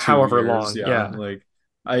billion or however years, long. Yeah. Like,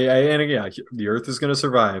 the earth is going to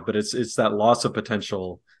survive, but it's that loss of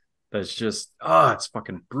potential that's just, it's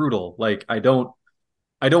fucking brutal. Like, I don't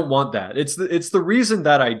want that. It's the reason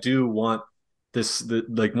that I do want this,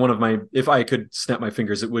 like, one of my, if I could snap my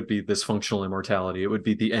fingers, it would be this functional immortality. It would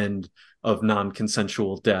be the end of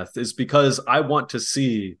non-consensual death, is because I want to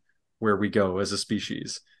see where we go as a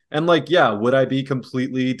species. And like, yeah, would I be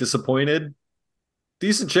completely disappointed?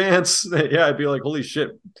 Decent chance. Yeah, I'd be like, holy shit,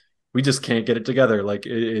 we just can't get it together. Like,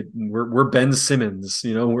 we're Ben Simmons,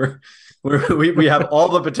 we have all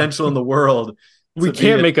the potential in the world. We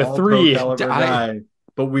can't make a 3 guy,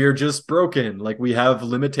 but we are just broken. Like, we have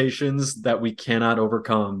limitations that we cannot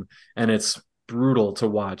overcome, and it's brutal to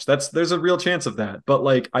watch. There's a real chance of that. But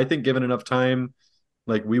like, I think given enough time,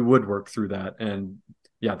 like, we would work through that. And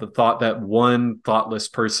yeah, the thought that one thoughtless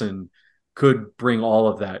person could bring all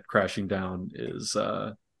of that crashing down is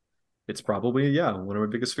it's probably one of my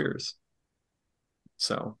biggest fears.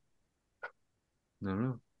 So I don't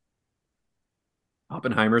know.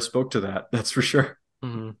 Oppenheimer spoke to that, that's for sure.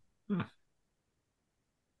 Mm-hmm.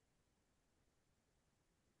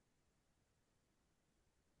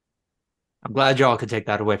 I'm glad y'all could take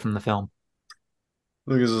that away from the film.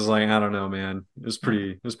 Lucas was like, I don't know, man. It was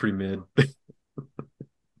pretty mid.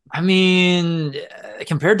 I mean,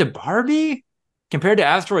 compared to Barbie, compared to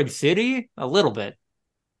Asteroid City, a little bit.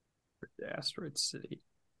 Asteroid City.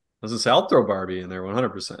 I'll throw Barbie in there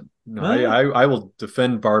 100%. No, Huh? I will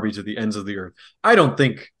defend Barbie to the ends of the earth. I don't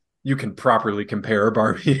think you can properly compare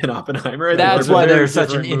Barbie and Oppenheimer. That's why they're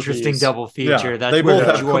such an movies. interesting double feature. Yeah, that's they where both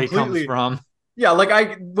the have joy comes from. Yeah,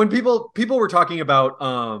 like when people were talking about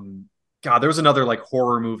God, there was another like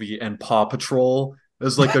horror movie and Paw Patrol. It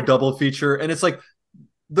was like a double feature, and it's like,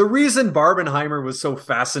 the reason Barbenheimer was so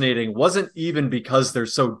fascinating wasn't even because they're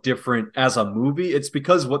so different as a movie. It's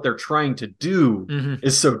because what they're trying to do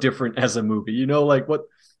is so different as a movie. Like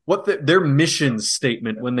their mission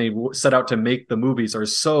statement when they set out to make the movies are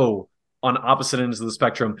so on opposite ends of the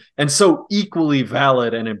spectrum, and so equally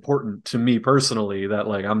valid and important to me personally that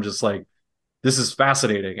like, I'm just like, this is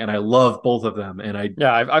fascinating, and I love both of them. And I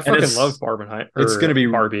fucking love Barbenheimer. It's going to be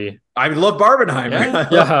Barbie. I love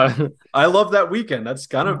Barbenheimer. I love that weekend. That's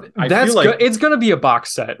kind of. It's going to be a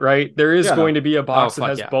box set, right? There is going to be a box that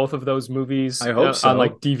has both of those movies. I hope so. On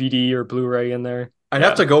like DVD or Blu-ray in there. I'd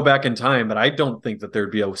have to go back in time, but I don't think that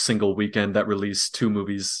there'd be a single weekend that released two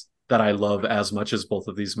movies that I love as much as both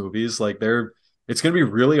of these movies. Like, it's going to be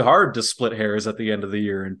really hard to split hairs at the end of the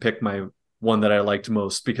year and pick my one that I liked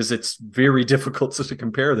most because it's very difficult to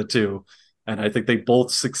compare the two. And I think they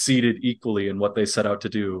both succeeded equally in what they set out to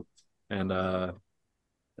do. And I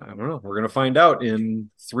don't know. We're going to find out in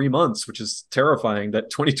 3 months, which is terrifying that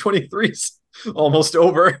 2023 is almost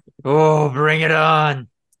over. Oh, bring it on.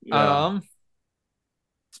 Yeah.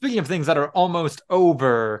 Speaking of things that are almost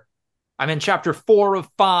over, I'm in chapter 4 of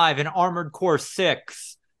 5 in Armored Core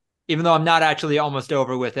 6. Even though I'm not actually almost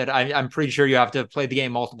over with it, I'm pretty sure you have to play the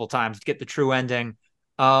game multiple times to get the true ending.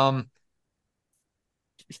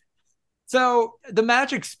 So the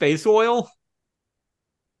magic space oil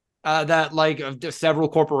that like several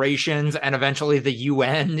corporations and eventually the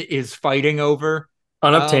UN is fighting over.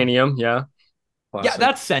 Unobtainium, yeah. Yeah,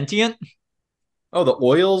 that's sentient. Oh, the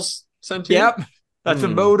oil's sentient? Yep. That's a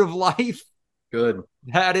mode of life. Good.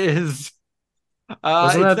 That is.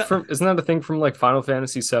 Isn't that a thing from like Final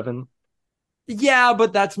Fantasy VII? Yeah,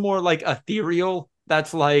 but that's more like ethereal.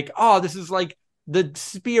 That's like, oh, this is like the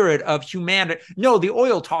spirit of humanity. No, the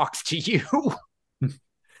oil talks to you.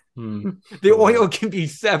 The oil can be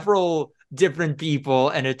several different people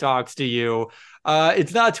and it talks to you.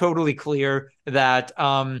 It's not totally clear that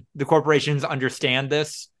the corporations understand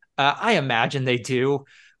this. I imagine they do.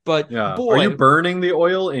 But yeah. Boy, are you burning the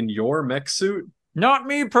oil in your mech suit? Not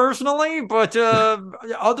me personally, but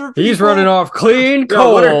other people. He's running off clean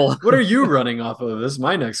coal. Yeah, what are you running off of? This is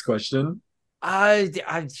my next question. Probably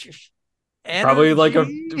like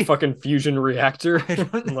a fucking fusion reactor. I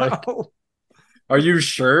don't know. Are you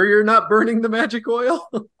sure you're not burning the magic oil?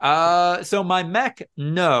 So my mech,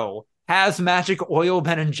 no. Has magic oil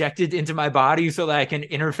been injected into my body so that I can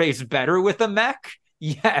interface better with the mech?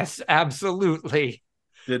 Yes, absolutely.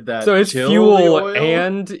 Did that so it's fuel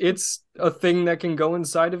and it's a thing that can go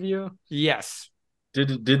inside of you? Yes.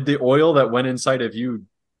 Did the oil that went inside of you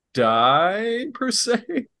die per se?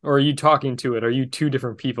 Or are you talking to it? Are you two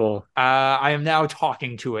different people? I am now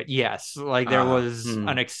talking to it. Yes. Like there was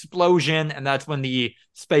an explosion and that's when the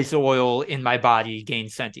space oil in my body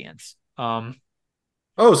gained sentience.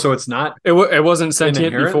 Oh, so it's not it wasn't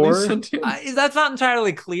sentient before? Sentient? That's not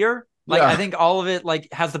entirely clear. Like, I think all of it like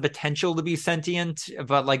has the potential to be sentient,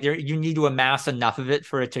 but like you need to amass enough of it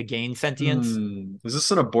for it to gain sentience. Is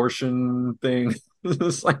this an abortion thing?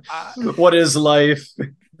 Is like, what is life?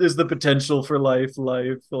 There's the potential for life.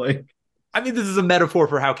 Like, I mean, this is a metaphor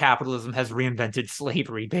for how capitalism has reinvented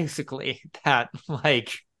slavery, basically. That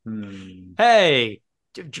like, hey,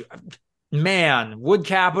 man, would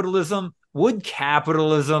capitalism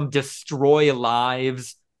destroy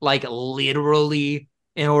lives like literally?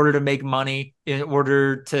 In order to make money, in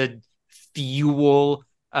order to fuel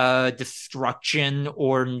destruction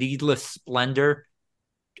or needless splendor?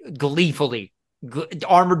 Gleefully.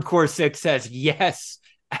 Armored Core 6 says yes,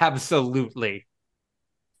 absolutely.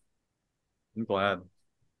 I'm glad.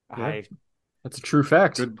 That's a true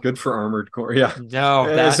fact. Good for Armored Core. Yeah. No,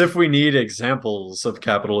 as if we need examples of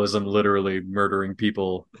capitalism literally murdering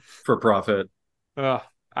people for profit. That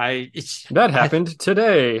happened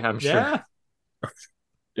today, I'm sure.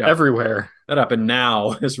 Yeah. Everywhere. That happened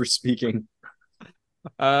now as we're speaking.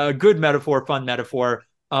 Good metaphor, fun metaphor.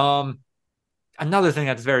 Another thing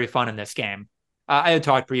that's very fun in this game. I had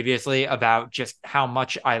talked previously about just how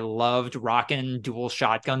much I loved rocking dual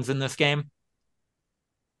shotguns in this game.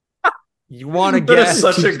 You want to get that is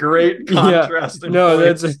such a great contrast. No,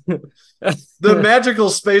 that's the magical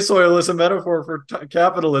space oil is a metaphor for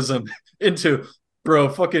capitalism. Into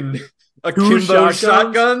fucking akimbo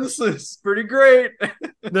shotguns. It's pretty great.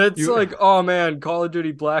 That's like, oh man, Call of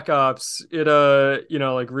Duty Black Ops. It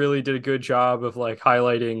like really did a good job of like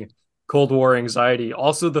highlighting Cold War anxiety.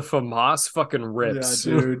 Also, the FAMAS fucking rips.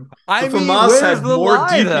 Yeah, dude. I mean, FAMAS had more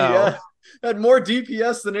DPS. Had more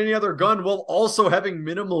DPS than any other gun while also having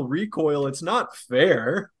minimal recoil. It's not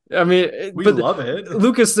fair. I mean, we love it.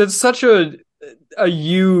 Lucas, that's such a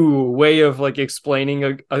way of like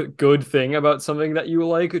explaining a good thing about something that you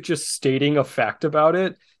like, just stating a fact about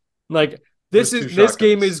it. Like this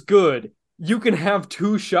game is good. You can have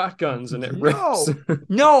 2 shotguns and it rips.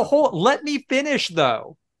 Let me finish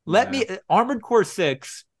though. Armored Core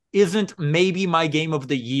 6 isn't maybe my game of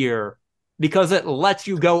the year because it lets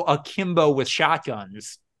you go akimbo with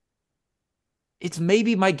shotguns. It's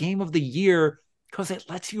maybe my game of the year because it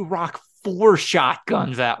lets you rock 4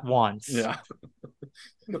 shotguns at once. Yeah.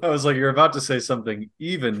 I was like, you're about to say something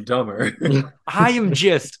even dumber. I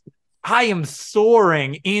am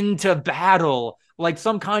soaring into battle like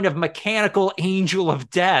some kind of mechanical angel of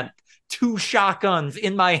death. 2 shotguns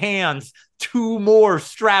in my hands, 2 more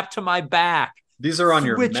strapped to my back. These are on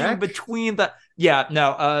your mech? Switching between the...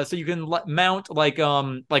 so you can mount like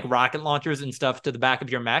rocket launchers and stuff to the back of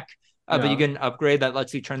your mech. But you Yeah. get an upgrade that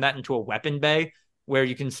lets you turn that into a weapon bay where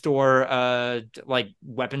you can store like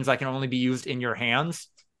weapons that can only be used in your hands.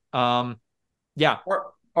 Yeah,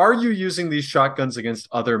 Are you using these shotguns against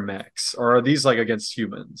other mechs, or are these like against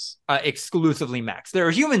humans? exclusively mechs. There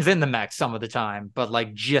are humans in the mechs some of the time, but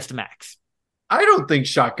like just mechs. I don't think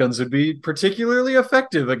shotguns would be particularly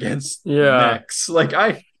effective against Yeah. mechs. Like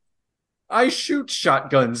I shoot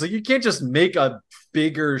shotguns. Like you can't just make a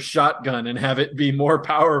bigger shotgun and have it be more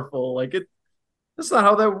powerful. Like it that's not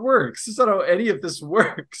how that works. That's not how any of this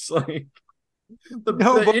works. Like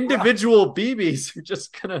No, the but individual BBs are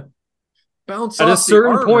just gonna bounce At a off the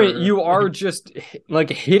certain point, armor. you are just like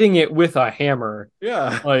hitting it with a hammer.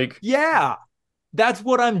 Yeah. Like, yeah, that's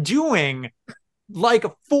what I'm doing. Like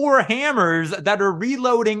 4 hammers that are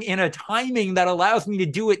reloading in a timing that allows me to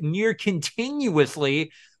do it near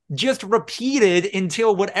continuously, just repeated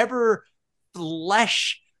until whatever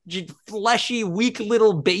fleshy, weak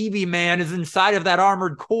little baby man is inside of that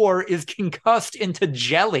armored core is concussed into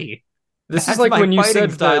jelly. this is That's like my when you fighting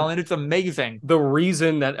said style, that and it's amazing. the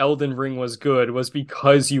reason that Elden Ring was good was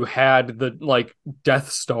because you had the like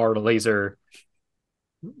Death Star laser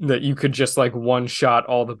that you could just like one shot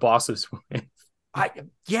all the bosses with.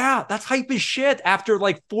 Yeah, that's hype as shit after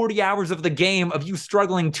like 40 hours of the game of you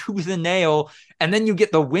struggling tooth and nail, and then you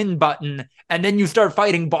get the win button, and then you start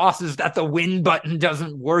fighting bosses that the win button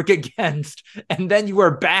doesn't work against, and then you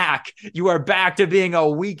are back. You are back to being a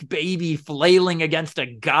weak baby flailing against a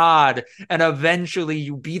god, and eventually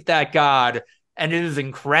you beat that god, and it is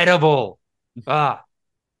incredible. Ah.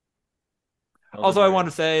 Also, I want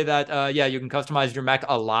to say that yeah, you can customize your mech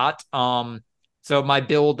a lot. So my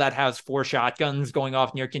build that has 4 shotguns going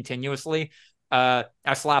off near continuously, I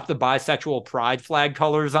slapped the bisexual pride flag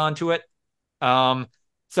colors onto it.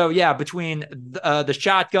 So yeah, between the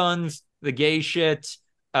shotguns, the gay shit,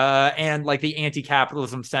 and like the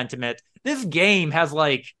anti-capitalism sentiment, this game has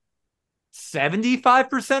like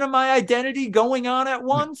 75% of my identity going on at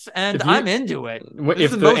once, and If I'm you into it. This is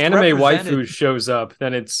if the most anime represented. waifu shows up,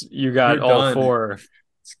 then it's you got You're all done. 4.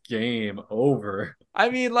 It's game over. I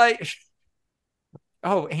mean, like,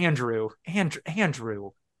 oh, Andrew,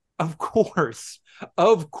 of course,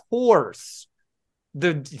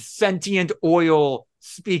 the sentient oil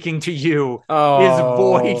speaking to you is Oh,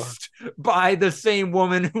 voiced by the same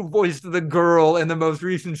woman who voiced the girl in the most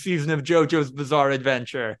recent season of JoJo's Bizarre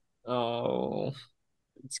Adventure. oh,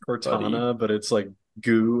 It's buddy. Cortana, but it's like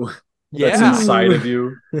goo that's Yeah, inside of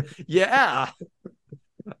you. yeah.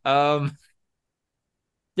 Um,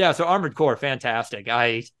 yeah. So Armored Core, fantastic.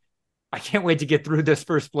 I can't wait to get through this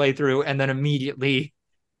first playthrough and then immediately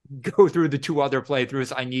go through the 2 other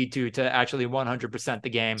playthroughs I need to actually 100% the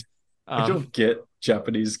game. I don't get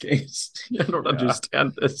Japanese games. I don't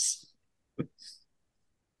understand this.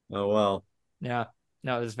 Oh well. Yeah,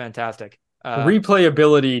 no, this is fantastic.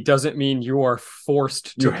 Replayability doesn't mean you are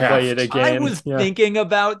forced to You have play it to. again. I was Yeah. thinking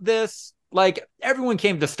about this. Like, everyone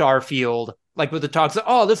came to Starfield, like with the talks of,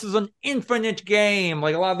 oh, this is an infinite game.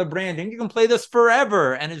 Like, a lot of the branding, you can play this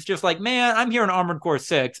forever. And it's just like, man, I'm here in Armored Core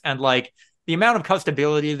 6. And like, the amount of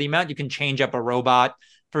customability, the amount you can change up a robot,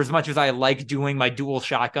 for as much as I like doing my dual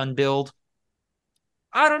shotgun build,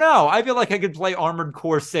 I don't know. I feel like I could play Armored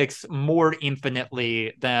Core 6 more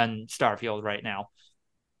infinitely than Starfield right now.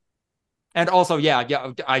 And also, yeah,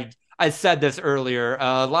 I said this earlier.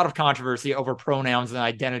 A lot of controversy over pronouns and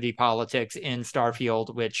identity politics in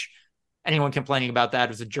Starfield, which anyone complaining about that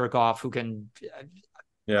is a jerk off who can,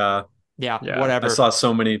 Yeah. yeah, Yeah. whatever. I saw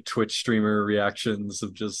so many Twitch streamer reactions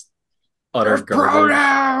of just utter There's garbage.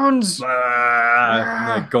 pronouns.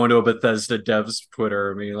 Like going to a Bethesda devs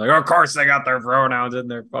Twitter, being like, "Of course they got their pronouns in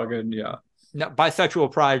their fucking yeah." No,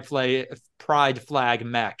 bisexual pride flag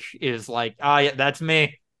mech is like, yeah, that's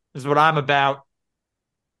me. This is what I'm about.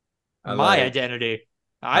 My identity.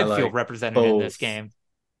 I feel like represented in this both. game.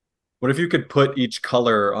 What if you could put each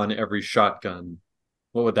color on every shotgun?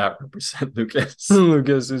 What would that represent, Lucas?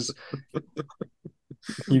 Lucas is.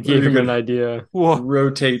 You gave him an idea. Whoa.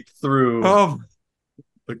 Rotate through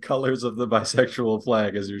the colors of the bisexual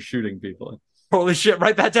flag as you're shooting people. Holy shit!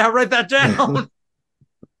 Write that down. Write that down.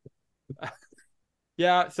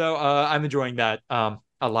 Yeah, so I'm enjoying that a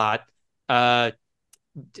lot.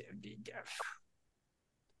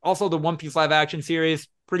 Also, the One Piece live action series,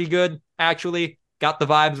 pretty good, actually. Got the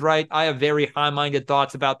vibes right. I have very high-minded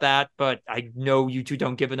thoughts about that, but I know you two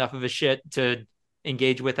don't give enough of a shit to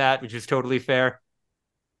engage with that, which is totally fair.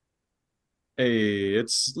 Hey,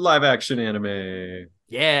 it's live action anime.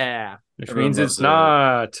 Yeah. Which Everyone means it's loves it.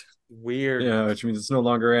 not. Weird. Yeah, which means it's no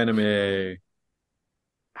longer anime.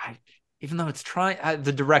 Even though it's trying,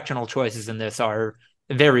 the directional choices in this are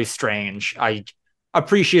very strange.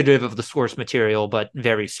 appreciative of the source material, but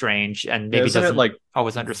very strange and Yeah, maybe isn't it doesn't like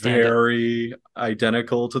always understand it. very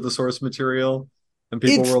identical to the source material? And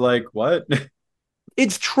people It's were like, "What?"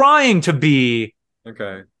 it's trying to be,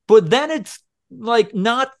 Okay. but then it's like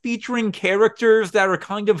not featuring characters that are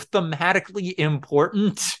kind of thematically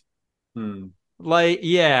important. Hmm. Like,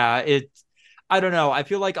 yeah, I don't know. I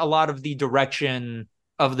feel like a lot of the direction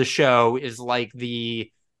of the show is like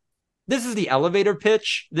this is the elevator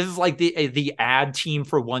pitch. This is like the ad team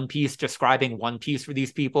for One Piece describing One Piece for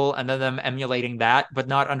these people and then them emulating that, but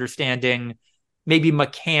not understanding maybe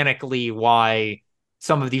mechanically why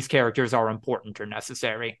some of these characters are important or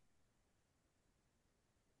necessary.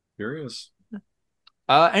 Curious.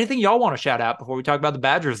 Anything y'all want to shout out before we talk about the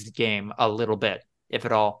Badgers game a little bit, if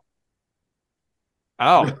at all?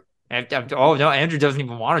 Oh, oh no, Andrew doesn't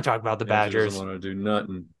even want to talk about the Andrew doesn't Badgers. want to do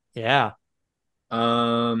nothing. Yeah.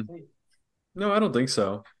 Um, no, I don't think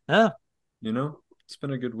so. Yeah. You know, it's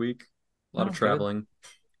been a good week. A lot Oh, of good. traveling.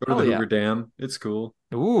 Go to Hell the yeah. Hoover Dam. It's cool.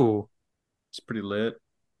 Ooh. It's pretty lit.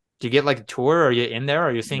 Do you get like a tour? Are you in there?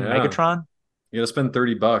 Are you seeing Yeah. Megatron? You gotta spend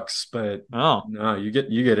 $30, but Oh. no, you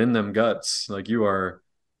get in them guts. Like you are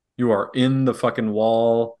in the fucking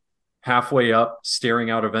wall, halfway up, staring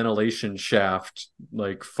out a ventilation shaft,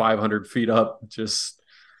 like 500 feet up, just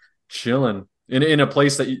chilling in a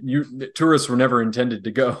place that tourists were never intended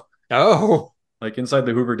to go. Oh. Like inside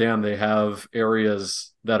the Hoover Dam, they have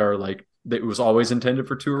areas that are like that it was always intended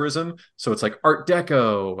for tourism. So it's like Art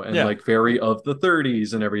Deco and Yeah. like very of the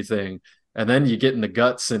 30s and everything. And then you get in the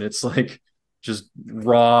guts and it's like just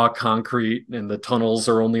raw concrete and the tunnels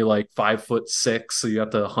are only like 5'6", so you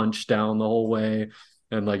have to hunch down the whole way.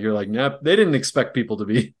 And like you're like, nope, they didn't expect people to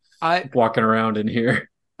be I walking around in here.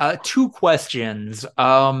 Two questions.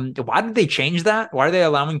 Why did they change that? Why are they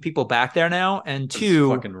allowing people back there now? And It's two,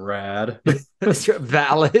 fucking rad.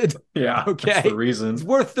 valid. Yeah, that's the Okay. It's reason.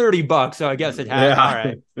 worth $30, so I guess it has. All Yeah,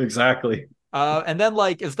 right. exactly. And then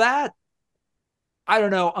like, is that I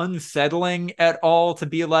don't know, unsettling at all to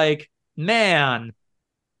be like, man,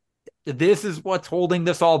 this is what's holding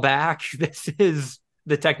this all back. This is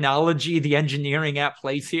the technology, the engineering at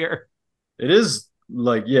place here. It is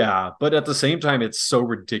like, yeah, but at the same time, it's so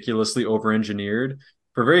ridiculously over-engineered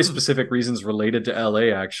for very Hmm. specific reasons related to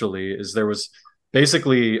LA, actually, is there was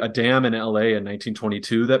basically a dam in LA in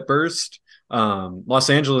 1922 that burst. Los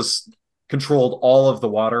Angeles controlled all of the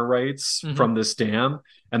water rights Mm-hmm. from this dam.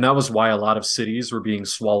 And that was why a lot of cities were being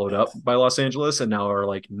swallowed up by Los Angeles and now are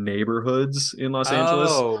like neighborhoods in Los Angeles.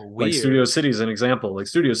 Oh, Like Studio weird. City is an example. Like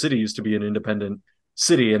Studio City used to be an independent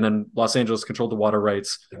city, and then Los Angeles controlled the water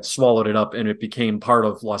rights, swallowed it up, and it became part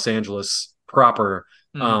of Los Angeles proper.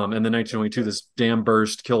 Mm-hmm. And then 1922, this dam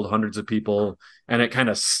burst, killed hundreds of people, and it kind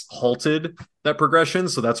of halted that progression.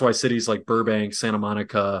 So that's why cities like Burbank, Santa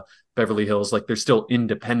Monica, Beverly Hills, like they're still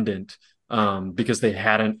independent because they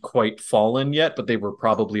hadn't quite fallen yet, but they were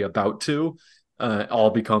probably about to all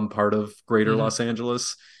become part of greater Mm-hmm. Los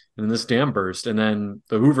Angeles. And this dam burst. And then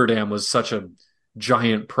the Hoover Dam was such a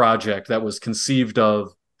giant project that was conceived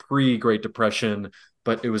of pre Great Depression,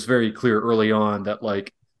 but it was very clear early on that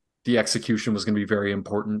like the execution was going to be very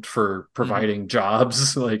important for Mm-hmm. providing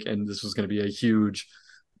jobs, like, and this was going to be a huge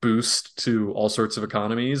boost to all sorts of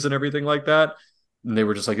economies and everything like that. And they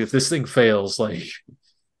were just like, if this thing fails, like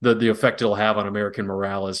the effect it'll have on American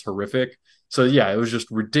morale is horrific. So yeah, it was just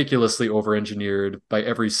ridiculously over engineered by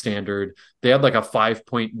every standard. They had like a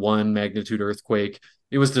 5.1 magnitude earthquake.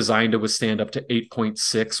 It was designed to withstand up to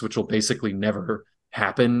 8.6, which will basically never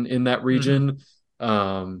happen in that Mm-hmm. region.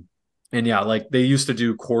 Um, and yeah, like they used to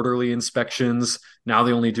do quarterly inspections. Now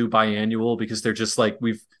they only do biannual because they're just like,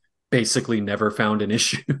 we've basically never found an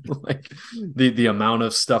issue. Like the amount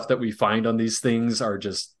of stuff that we find on these things are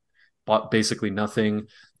just basically nothing.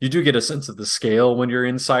 You do get a sense of the scale when you're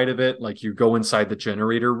inside of it. Like you go inside the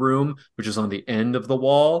generator room, which is on the end of the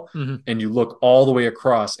wall, Mm-hmm. and you look all the way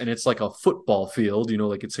across, and it's like a football field,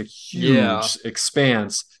 like it's a Yeah. huge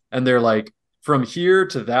expanse. And they're like, from here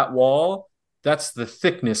to that wall, that's the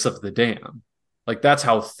thickness of the dam. Like that's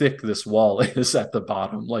how thick this wall is at the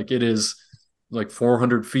bottom. Like it is like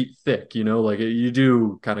 400 feet thick, like you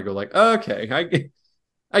do kind of go like, okay,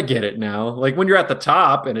 I get it now. Like when you're at the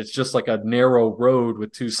top and it's just like a narrow road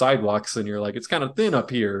with two sidewalks and you're like, it's kind of thin up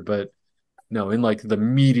here, but no, in like the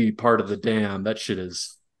meaty part of the dam, that shit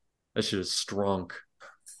is strong.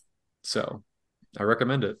 So I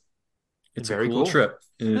recommend it. It's a Very cool cool. trip.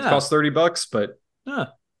 And it Yeah. costs $30, but Huh.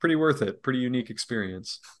 pretty worth it. Pretty unique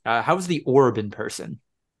experience. How's the orb in person?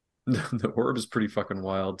 The orb is pretty fucking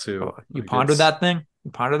wild Oh, too. you Like ponder that thing?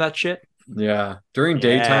 You ponder that shit? yeah. During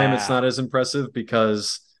daytime, it's Yeah. not as impressive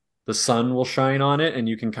because the sun will shine on it and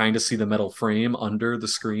you can kind of see the metal frame under the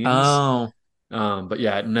screens. Oh, But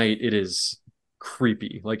yeah, at night it is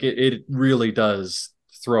creepy. Like it really does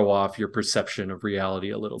throw off your perception of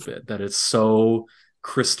reality a little bit, that it's so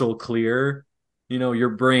crystal clear. You know,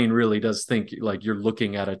 your brain really does think like you're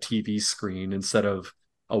looking at a TV screen instead of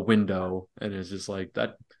a window. And it's just like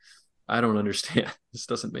that. I don't understand. This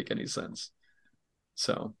doesn't make any sense.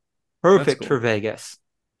 So perfect cool. for Vegas.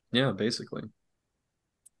 Yeah, basically.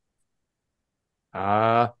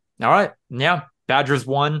 All right. Yeah. Badgers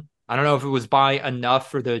won. I don't know if it was by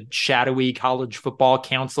enough for the shadowy college football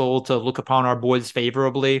council to look upon our boys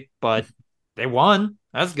favorably, but they won.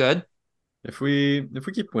 That's good. If we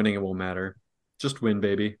keep winning, it won't matter. Just win,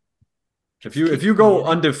 baby. If you go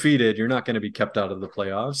undefeated, you're not going to be kept out of the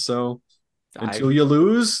playoffs. So until you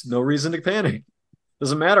lose, no reason to panic.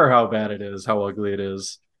 Doesn't matter how bad it is, how ugly it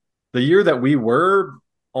is. The year that we were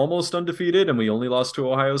almost undefeated and we only lost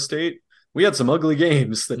to Ohio State, we had some ugly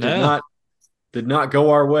games that did not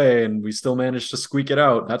go our way, and we still managed to squeak it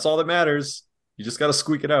out. That's all that matters. You just got to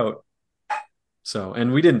squeak it out. So,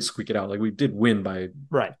 and we didn't squeak it out. Like, we did win by a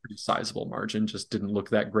pretty sizable margin, just didn't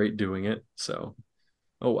look that great doing it. So,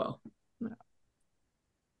 oh well.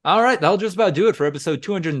 All right, that'll just about do it for episode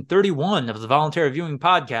 231 of the Voluntary Viewing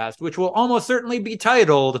Podcast, which will almost certainly be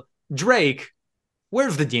titled, Drake,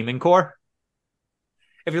 Where's the Demon Core?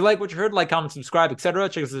 If you like what you heard, like, comment, subscribe, etc.,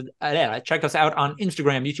 check us out on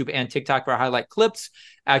Instagram, YouTube, and TikTok for highlight clips.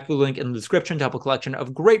 Active link in the description to help a collection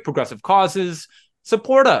of great progressive causes.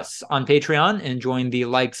 Support us on Patreon and join the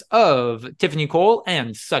likes of Tiffany Cole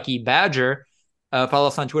and Sucky Badger. Follow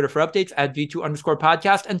us on Twitter for updates at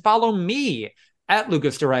V2_podcast, and follow me at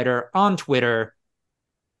Lucas DeRuyter on Twitter.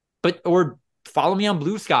 Or follow me on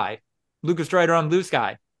Blue Sky. Lucas DeRuyter on Blue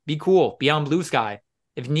Sky. Be cool. Be on Blue Sky.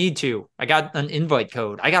 If you need to. I got an invite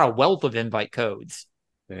code. I got a wealth of invite codes.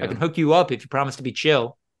 Yeah. I can hook you up if you promise to be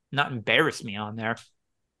chill, not embarrass me on there.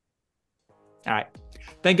 All right.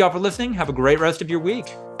 Thank you all for listening. Have a great rest of your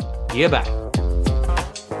week. Yeah, bye.